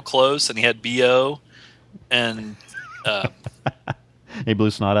guy real close and he had BO, and he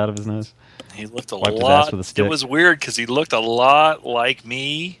blew snot out of his nose. he looked Wiped his ass with a stick. It was weird because he looked a lot like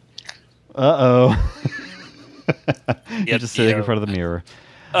me. Uh-oh. He You're had just sitting in BO. front of the mirror.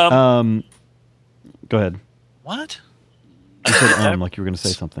 Go ahead. What? You said like you were going to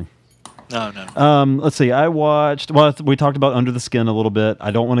say something. No. Let's see. I watched... Well, we talked about Under the Skin a little bit.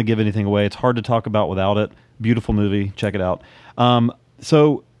 I don't want to give anything away. It's hard to talk about without it. Beautiful movie. Check it out.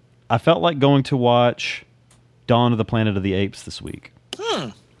 So I felt like going to watch Dawn of the Planet of the Apes this week.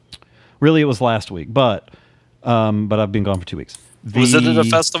 Really, it was last week, but I've been gone for 2 weeks. Was it at a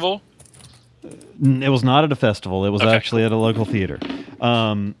festival? It was not at a festival. It was actually at a local theater.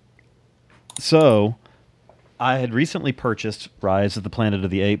 So I had recently purchased Rise of the Planet of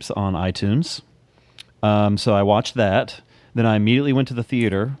the Apes on iTunes. So I watched that. Then I immediately went to the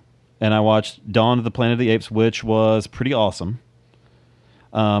theater, and I watched Dawn of the Planet of the Apes, which was pretty awesome.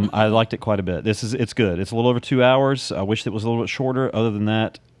 I liked it quite a bit. It's good. It's a little over 2 hours. I wish it was a little bit shorter. Other than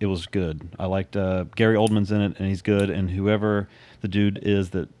that, it was good. I liked Gary Oldman's in it, and he's good. And whoever the dude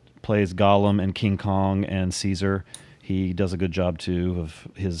is that plays Gollum and King Kong and Caesar, he does a good job too of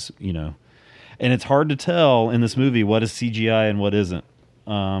his, And it's hard to tell in this movie what is CGI and what isn't.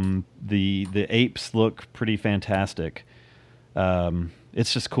 The apes look pretty fantastic.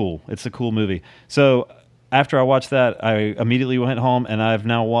 It's just cool. It's a cool movie. So after I watched that, I immediately went home, and I've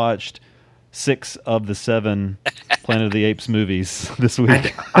now watched 6 of the 7 Planet of the Apes movies this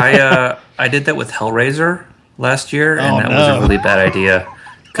week. I did that with Hellraiser last year, and that was a really bad idea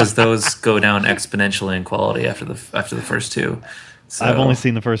because those go down exponentially in quality after the first 2. So, I've only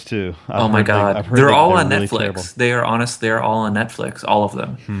seen the first 2. Oh my god, they're all on Netflix. Terrible. They are honest. They are all on Netflix, all of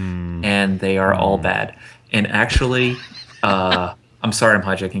them, and they are all bad. And actually, I'm sorry, I'm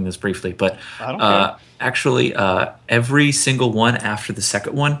hijacking this briefly, but I don't care. Actually, every single one after the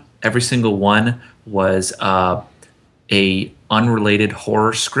second one, every single one was a unrelated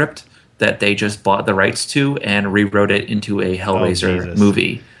horror script that they just bought the rights to and rewrote it into a Hellraiser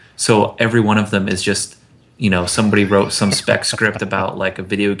movie. So every one of them is just, somebody wrote some spec script about like a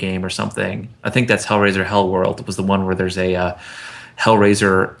video game or something. I think that's Hellraiser Hellworld. It was the one where there's a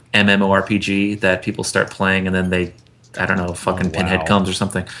Hellraiser MMORPG that people start playing and then they, I don't know, Pinhead comes or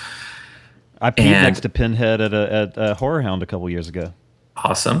something. I peed next to Pinhead at a Horror Hound a couple years ago.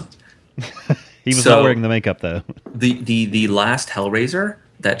 Awesome. He was not wearing the makeup though. The last Hellraiser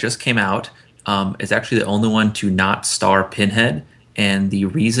that just came out is actually the only one to not star Pinhead, and the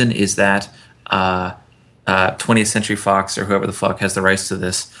reason is that 20th Century Fox or whoever the fuck has the rights to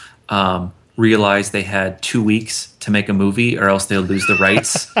this realized they had 2 weeks to make a movie, or else they'll lose the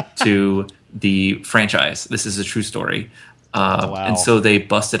rights to the franchise. This is a true story. And so they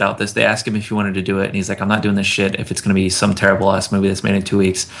busted out this. They asked him if he wanted to do it, and he's like, I'm not doing this shit if it's going to be some terrible ass movie that's made in 2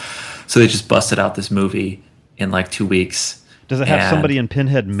 weeks. So they just busted out this movie in like 2 weeks. Does it have And- somebody in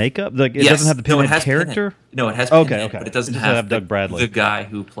Pinhead makeup? Like it Yes. doesn't have the No, it Pinhead has character. Pinhead. No, it has Okay, Pinhead, okay. but it doesn't It doesn't have, have Doug Bradley. the guy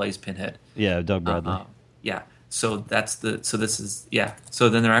who plays Pinhead. Yeah, Doug Bradley. Yeah. So that's so this is So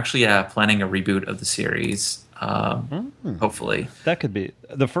then they're actually planning a reboot of the series. Hopefully. That could be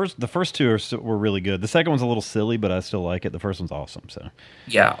the first two were really good. The second one's a little silly, but I still like it. The first one's awesome. So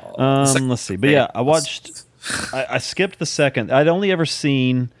Yeah. let's see. But yeah, I watched. I skipped the second. I'd only ever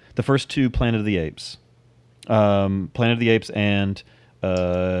seen the first two Planet of the Apes, Planet of the Apes, and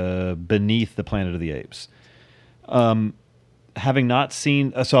Beneath the Planet of the Apes. Having not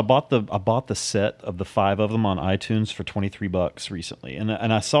seen, so I bought the set of the 5 of them on iTunes for $23 recently, and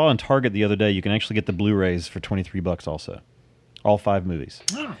I saw in Target the other day you can actually get the Blu-rays for $23 also, all 5 movies,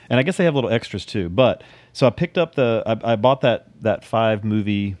 and I guess they have little extras too. But so I picked up I bought that 5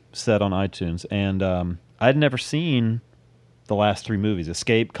 movie set on iTunes, and I'd never seen the last 3 movies: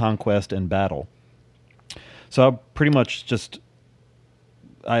 Escape, Conquest, and Battle. So I pretty much just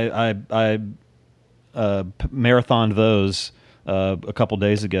I marathoned those a couple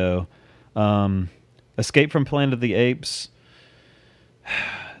days ago. Escape from Planet of the Apes.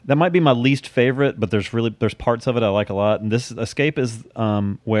 That might be my least favorite, but there's parts of it I like a lot. And this Escape is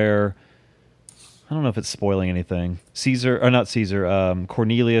where I don't know if it's spoiling anything.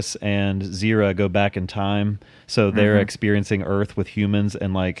 Cornelius and Zira go back in time, so they're experiencing Earth with humans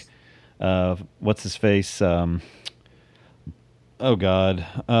and like what's his face? Oh God.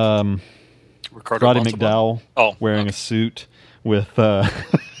 Ricardo Roddy Montalban. McDowell wearing a suit with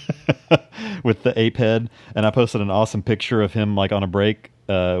with the ape head, and I posted an awesome picture of him like on a break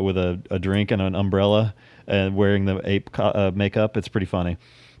with a drink and an umbrella and wearing the ape makeup. It's pretty funny.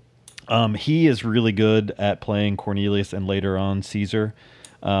 He is really good at playing Cornelius and later on Caesar.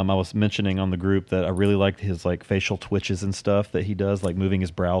 I was mentioning on the group that I really liked his like facial twitches and stuff that he does, like moving his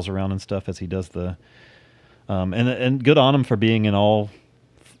brows around and stuff as he does the and good on him for being in all.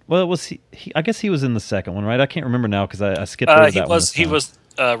 Well, was he? I guess he was in the second one, right? I can't remember now because I skipped over that one. He was.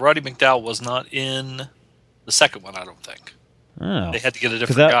 Roddy McDowell was not in the second one, I don't think. Oh. They had to get a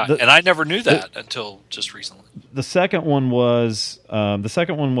different guy, and I never knew that until just recently. The second one was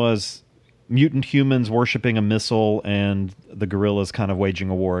mutant humans worshiping a missile and the gorillas kind of waging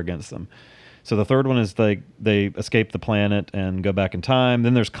a war against them. So the third one is they escape the planet and go back in time.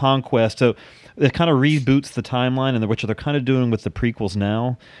 Then there's Conquest. So it kind of reboots the timeline, and which they're kind of doing with the prequels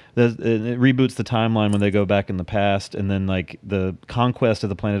now. It reboots the timeline when they go back in the past, and then like the Conquest of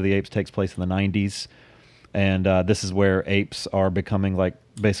the Planet of the Apes takes place in the 90s, and this is where apes are becoming like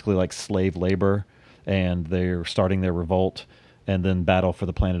basically like slave labor, and they're starting their revolt. And then Battle for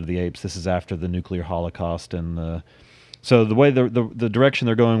the Planet of the Apes. This is after the nuclear holocaust and the. So the way the direction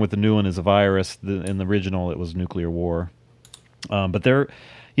they're going with the new one is a virus. In the original, it was nuclear war. But they're,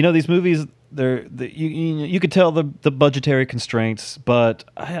 these movies. You could tell the budgetary constraints, but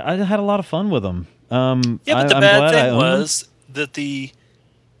I had a lot of fun with them. But the bad thing was that the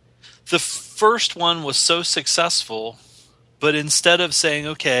first one was so successful, but instead of saying,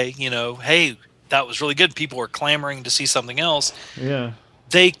 okay, hey, that was really good, people were clamoring to see something else. Yeah,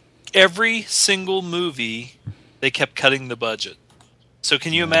 every single movie. They kept cutting the budget. So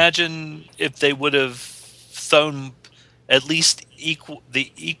can you imagine if they would have thrown at least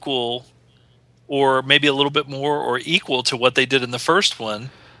equal or maybe a little bit more or equal to what they did in the first one?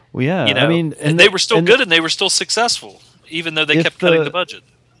 Well, yeah. I mean, and they were still good and they were still successful, even though they kept cutting the budget.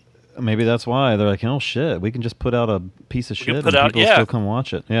 Maybe that's why they're like, oh shit, we can just put out a piece of shit and people still come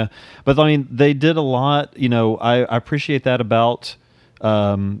watch it. Yeah. But I mean, they did a lot. I appreciate that about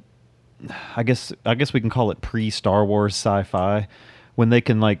I guess we can call it pre-Star Wars sci-fi, when they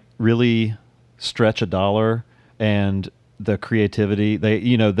can like really stretch a dollar and the creativity.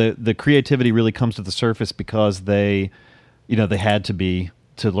 The creativity really comes to the surface because they had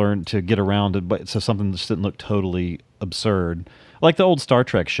to learn to get around it, but so something just didn't look totally absurd, like the old Star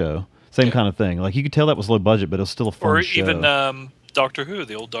Trek show. Same kind of thing. Like you could tell that was low budget, but it was still a fun show. Or even Doctor Who,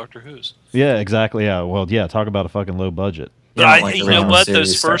 the old Doctor Who's. Yeah, exactly. Yeah, well, yeah. Talk about a fucking low budget. Yeah, you know what?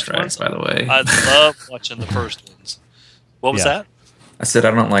 Those first ones, by the way, I love watching the first ones. What was that? I said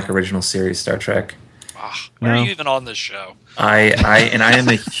I don't like original series Star Trek. Why are you even on this show? I am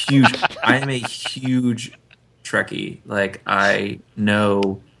a huge Trekkie. Like I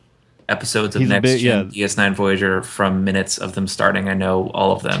know episodes of Next Gen, DS9 Voyager from minutes of them starting. I know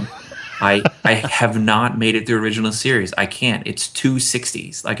all of them. I have not made it through original series. I can't. It's too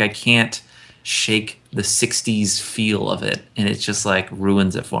 60s. Like I can't shake the 60s feel of it, and it just like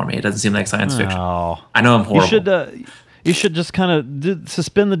ruins it for me. It doesn't seem like science fiction. I know I'm horrible. You should just kind of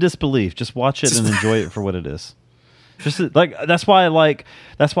suspend the disbelief. Just watch it and enjoy it for what it is. Just like that's why I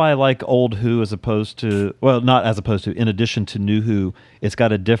like old Who as opposed to, well, not as opposed to, in addition to new Who. It's just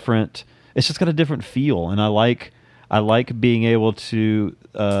got a different feel, and I like being able to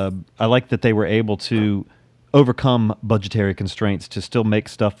I like that they were able to overcome budgetary constraints to still make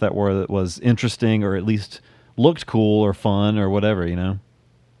stuff that was interesting, or at least looked cool or fun or whatever, you know.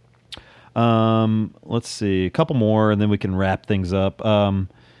 Let's see, a couple more and then we can wrap things up.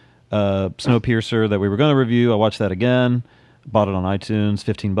 Snowpiercer that we were going to review, I watched that again. Bought it on iTunes,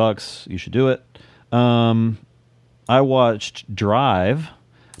 $15. You should do it. I watched Drive,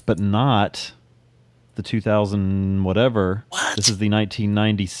 but not the 2000 whatever. What? This is the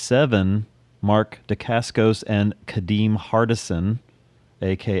 1997 Mark Dacascos and Kadeem Hardison,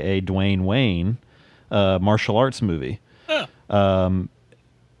 a.k.a. Dwayne Wayne, martial arts movie. Oh.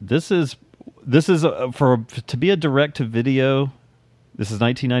 This is to be a direct-to-video. This is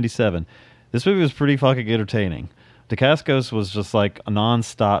 1997. This movie was pretty fucking entertaining. Dacascos was just like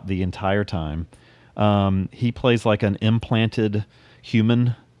nonstop the entire time. He plays like an implanted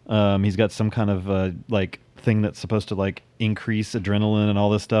human. He's got some kind of like thing that's supposed to like increase adrenaline and all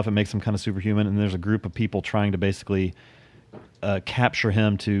this stuff. It makes him kind of superhuman. And there's a group of people trying to basically capture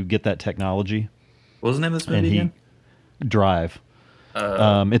him to get that technology. What was the name of this movie again? Drive.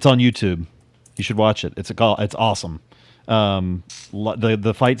 It's on YouTube. You should watch it. It's awesome.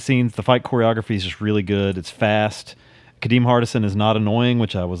 The fight scenes, the fight choreography is just really good. It's fast. Kadeem Hardison is not annoying,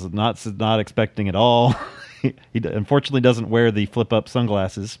 which I was not expecting at all. He unfortunately doesn't wear the flip up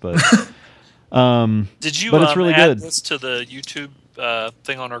sunglasses, but did you but it's really add good. this to the YouTube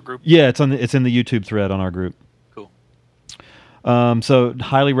thing on our group? Yeah, it's in the YouTube thread on our group. Cool. So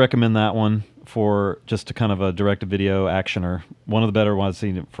highly recommend that one for just a kind of a direct-to-video actioner. One of the better ones I've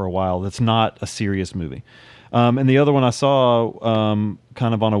seen for a while. That's not a serious movie. And the other one I saw,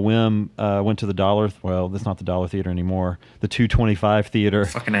 kind of on a whim, went to the Dollar. Well, that's not the Dollar Theater anymore. The 225 Theater.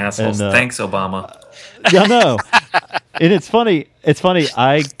 Fucking assholes. And, Thanks, Obama. Yeah, I know. And it's funny.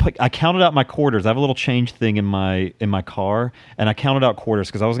 I counted out my quarters. I have a little change thing in my car, and I counted out quarters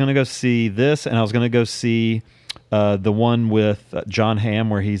because I was going to go see this, and I was going to go see the one with John Hamm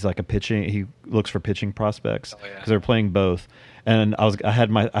where he's like he looks for pitching prospects because they're playing both. And I had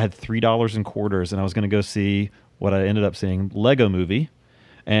 $3 in quarters, and I was going to go see what I ended up seeing, Lego Movie,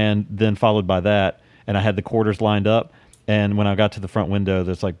 and then followed by that. And I had the quarters lined up, and when I got to the front window,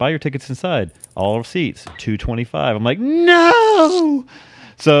 there's like, buy your tickets inside, all seats, $225. I'm like, no.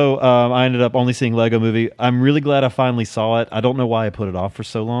 So I ended up only seeing Lego Movie. I'm really glad I finally saw it. I don't know why I put it off for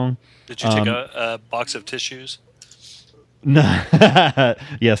so long. Did you take a box of tissues? No,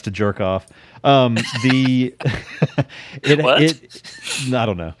 yes, to jerk off. What? I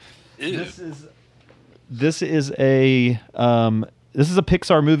don't know. Ew. This is a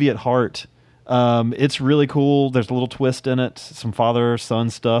Pixar movie at heart. It's really cool. There's a little twist in it, some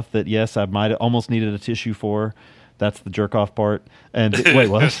father-son stuff that yes, I might almost needed a tissue for. That's the jerk off part. And wait,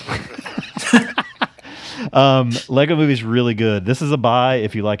 what? Lego Movie's really good. This is a buy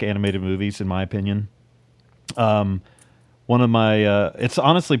if you like animated movies, in my opinion. One of my, it's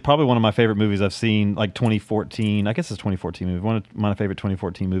honestly probably one of my favorite movies I've seen, like 2014. I guess it's 2014 movie. One of my favorite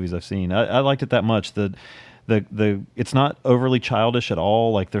 2014 movies I've seen. I liked it that much. It's not overly childish at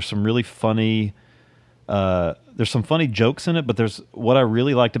all. Like there's some really funny, there's some funny jokes in it, but what I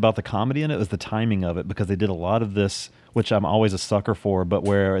really liked about the comedy in it was the timing of it, because they did a lot of this, which I'm always a sucker for, but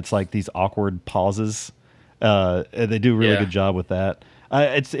where it's like these awkward pauses. They do a really good job with that.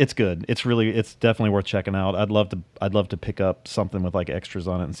 It's good. It's definitely worth checking out. I'd love to pick up something with like extras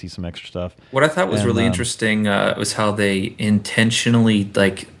on it and see some extra stuff. What I thought was really interesting was how they intentionally,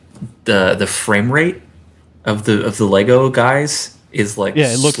 like the frame rate of the Lego guys is like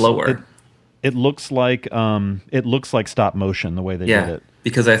slower. It looks like stop motion the way they did it.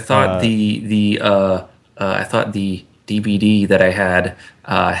 Because I thought the DVD that I had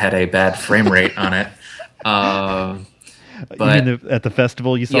a bad frame rate on it. But you mean at the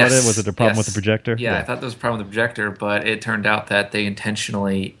festival you saw it? Was it a problem with the projector? Yeah, I thought there was a problem with the projector, but it turned out that they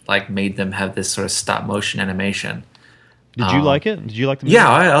intentionally like made them have this sort of stop motion animation. Did you like it? Did you like the movie? Yeah,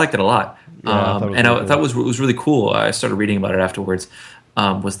 I liked it a lot. Yeah, I thought it was really cool. I started reading about it afterwards.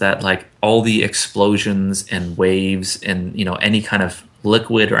 Was that like all the explosions and waves and any kind of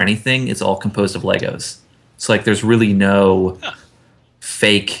liquid or anything is all composed of Legos. So like there's really no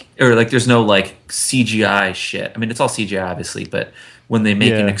fake, or like there's no like CGI shit. I mean, it's all CGI obviously, but when they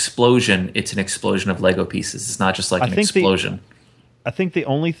make an explosion, it's an explosion of Lego pieces. It's not just like an explosion. I think the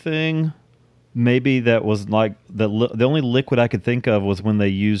only thing maybe that was like the only liquid I could think of was when they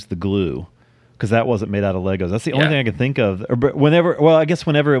used the glue, because that wasn't made out of Legos. That's the only thing I could think of. I guess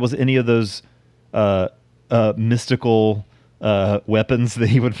whenever it was any of those mystical weapons that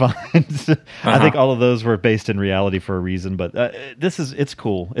he would find. I think all of those were based in reality for a reason. But it's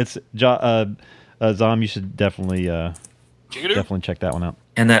cool. It's Zom. You should definitely check that one out.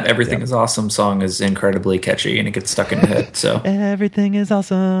 And that Everything is Awesome song is incredibly catchy and it gets stuck in your head. So everything is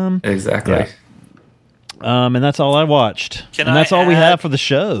awesome. Exactly. Yeah. And that's all I watched. That's all we have for the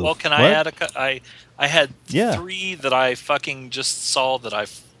show. Well, can I add I had 3 that I fucking just saw that I,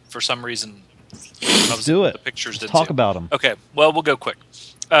 for some reason, do it. The pictures didn't talk see. about them. Okay, well, we'll go quick.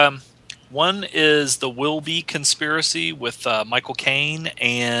 One is the Will Be Conspiracy with Michael Caine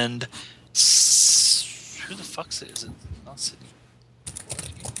and who the fuck's it? Is it not Sydney?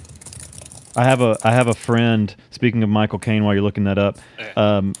 I have a friend. Speaking of Michael Caine, while you're looking that up,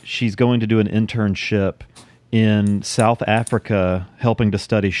 Okay. She's going to do an internship in South Africa, helping to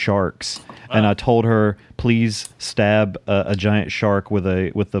study sharks. And I told her, please stab a giant shark with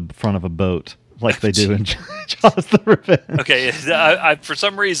the front of a boat, like they do in Jaws the Revenge. Okay, I, for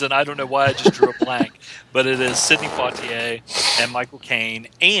some reason, I don't know why I just drew a blank, but it is Sidney Poitier and Michael Caine,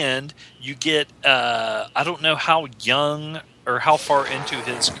 and you get, I don't know how young or how far into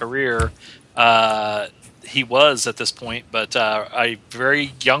his career he was at this point, but a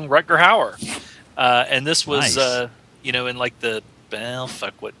very young Rutger Hauer. And this was, Nice. in like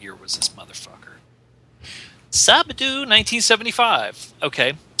what year was this motherfucker? Sabadoo, 1975.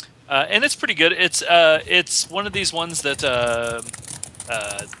 Okay. And it's pretty good. It's one of these ones that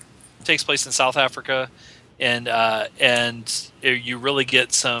takes place in South Africa, and you really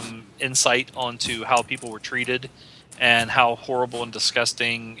get some insight onto how people were treated and how horrible and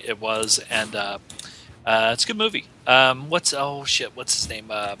disgusting it was. And it's a good movie. What's his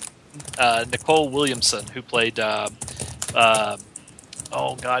name? Nicole Williamson, who played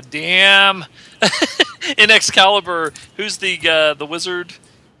goddamn in Excalibur. Who's the wizard?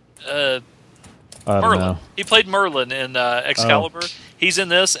 I don't Merlin. know. He played Merlin in Excalibur. He's in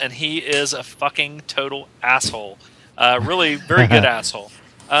this, and he is a fucking total asshole. Really, very good asshole.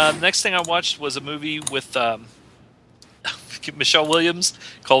 Next thing I watched was a movie with Michelle Williams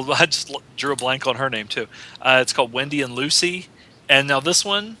called. I just drew a blank on her name too. It's called Wendy and Lucy. And now this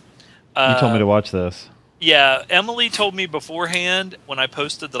one. You told me to watch this. Yeah, Emily told me beforehand when I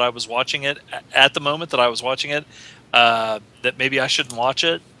posted that I was watching it. At the moment that I was watching it, that maybe I shouldn't watch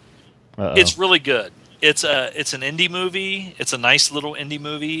it. Uh-oh. It's really good. It's an indie movie. It's a nice little indie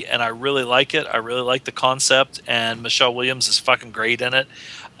movie, and I really like it. I really like the concept, and Michelle Williams is fucking great in it.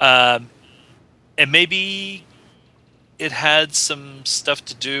 And maybe it had some stuff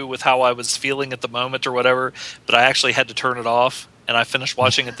to do with how I was feeling at the moment or whatever, but I actually had to turn it off, and I finished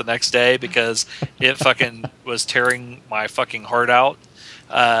watching it the next day because it fucking was tearing my fucking heart out.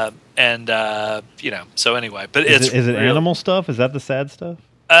 So anyway, but Is it's it real- animal stuff? Is that the sad stuff?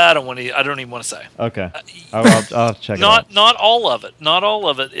 I don't even want to say. Okay, I'll have to check it out. Not all of it. Not all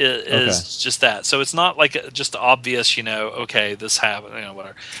of it is Okay. just that. So it's not like just obvious. Okay, this happened.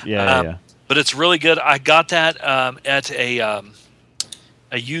 Whatever. Yeah. But it's really good. I got that at a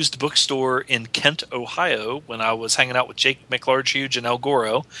used bookstore in Kent, Ohio, when I was hanging out with Jake McLarge-Huge and El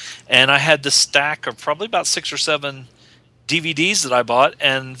Goro, and I had this stack of probably about 6 or 7 DVDs that I bought,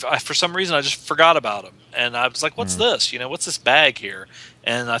 and for some reason I just forgot about them. And I was like, "What's this? What's this bag here?"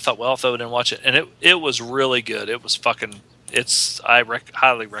 And I thought, well, I'll throw it in and watch it. And it was really good. It was fucking. I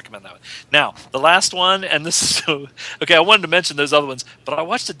highly recommend that one. Now, the last one, and this is okay. I wanted to mention those other ones, but I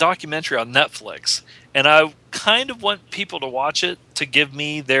watched a documentary on Netflix, and I kind of want people to watch it to give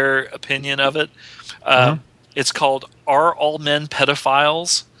me their opinion of it. It's called "Are All Men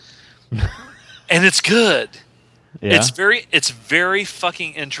Pedophiles?" and it's good. Yeah. It's very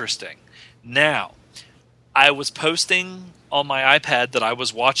fucking interesting. Now, I was posting on my iPad that I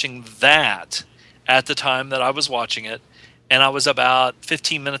was watching that at the time that I was watching it, and I was about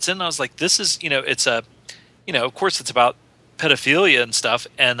 15 minutes in, and I was like, this is, it's of course it's about pedophilia and stuff,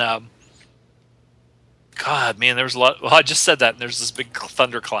 and God, man, there's a lot. Well, I just said that, and there's this big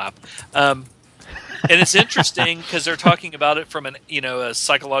thunderclap. And it's interesting because they're talking about it from a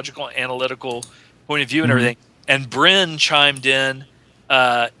psychological, analytical point of view and everything. And Bryn chimed in,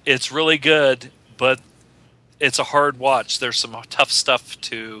 it's really good, but it's a hard watch. There's some tough stuff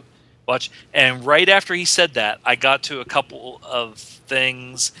to watch. And right after he said that, I got to a couple of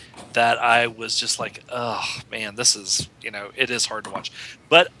things that I was just like, oh, man, this is, it is hard to watch.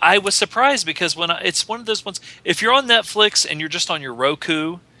 But I was surprised because it's one of those ones, if you're on Netflix and you're just on your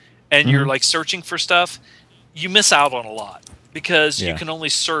Roku and you're like searching for stuff, you miss out on a lot because you can only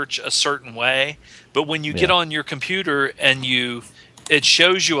search a certain way. But when you get on your computer and you it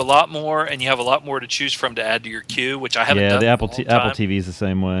shows you a lot more, and you have a lot more to choose from to add to your queue, which I haven't Yeah, done. the in a Apple long Apple time. TV is the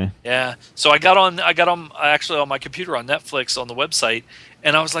same way. Yeah. So I got on actually on my computer on Netflix on the website,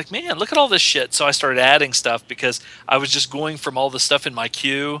 and I was like, man, look at all this shit. So I started adding stuff because I was just going from all the stuff in my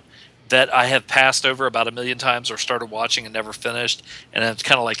queue that I have passed over about 1 million times or started watching and never finished. And it's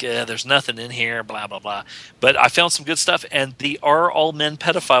kind of like, there's nothing in here, blah, blah, blah. But I found some good stuff, and the Are All Men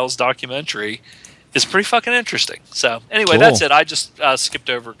Pedophiles documentary is pretty fucking interesting. So anyway, Cool. that's it. I just skipped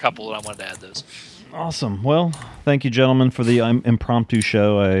over a couple, and I wanted to add those. Awesome. Well, thank you, gentlemen, for the impromptu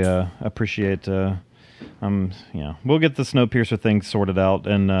show. I appreciate. We'll get the Snowpiercer thing sorted out,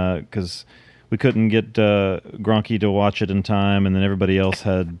 and because we couldn't get Gronky to watch it in time, and then everybody else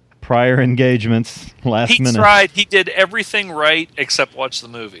had prior engagements last He minute. tried. He did everything right except watch the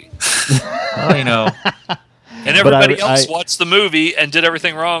movie. Well, you know, And everybody I- else watched the movie and did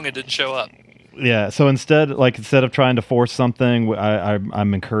everything wrong and didn't show up. Yeah. So instead of trying to force something,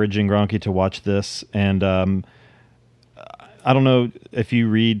 I'm encouraging Gronky to watch this, and I don't know if you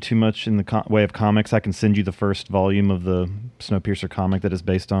read too much in the way of comics. I can send you the first volume of the Snowpiercer comic that is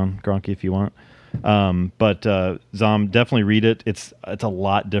based on Gronky if you want. But Zom, definitely read it. It's a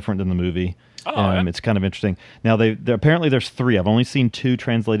lot different than the movie. Oh, yeah. It's kind of interesting. Now apparently there's 3. I've only seen 2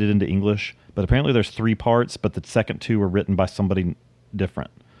 translated into English, but apparently there's 3 parts. But the second 2 were written by somebody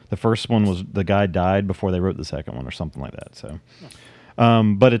different. The first one was the guy died before they wrote the second one or something like that. So,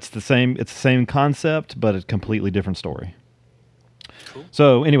 but it's the same. It's the same concept, but a completely different story. Cool.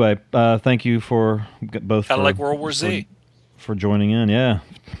 So anyway, thank you for both. Kind for- of like World War Z. for joining in. Yeah,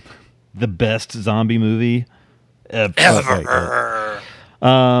 the best zombie movie ever.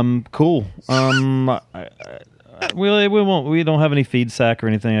 Cool. We don't have any feed sack or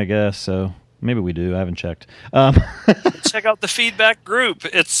anything, I guess. So maybe we do. I haven't checked. Check out the feedback group.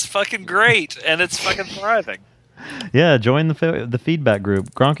 It's fucking great, and it's fucking thriving. Yeah, join the feedback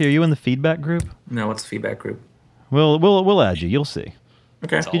group. Gronky, are you in the feedback group? no, what's the feedback group? We'll add you. You'll see.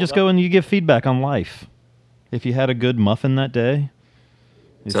 Okay. You just go and you give feedback on life. If you had a good muffin that day.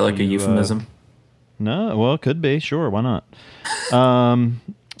 Is that like a euphemism? No, well, it could be. Sure, why not?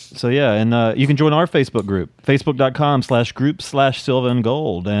 So yeah, and you can join our Facebook group, facebook.com/group/Silva and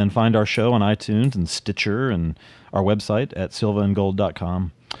Gold, and find our show on iTunes and Stitcher and our website at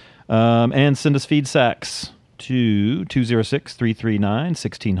silvaandgold.com. And send us feed sacks to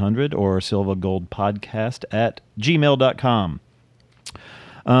 206-339-1600 or silvagoldpodcast@gmail.com.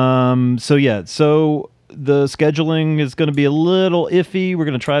 So the scheduling is going to be a little iffy. We're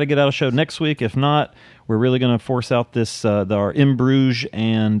going to try to get out a show next week. If not, we're really going to force out this our In Bruges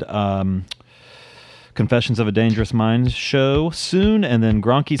and Confessions of a Dangerous Mind show soon, and then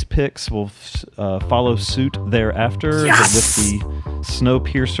Gronky's picks will follow suit thereafter with the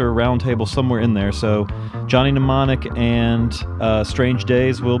Snowpiercer roundtable somewhere in there. So Johnny Mnemonic and Strange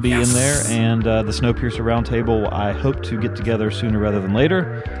Days will be in there, and the Snowpiercer roundtable I hope to get together sooner rather than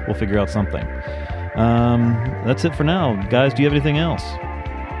later. We'll figure out something. That's it for now. Guys, do you have anything else?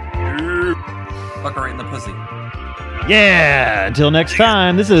 Fuck her right in the pussy. Yeah! Until next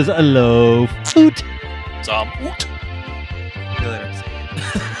time, this is Hello Foot. So, See you later.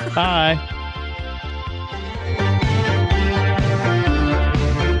 Bye.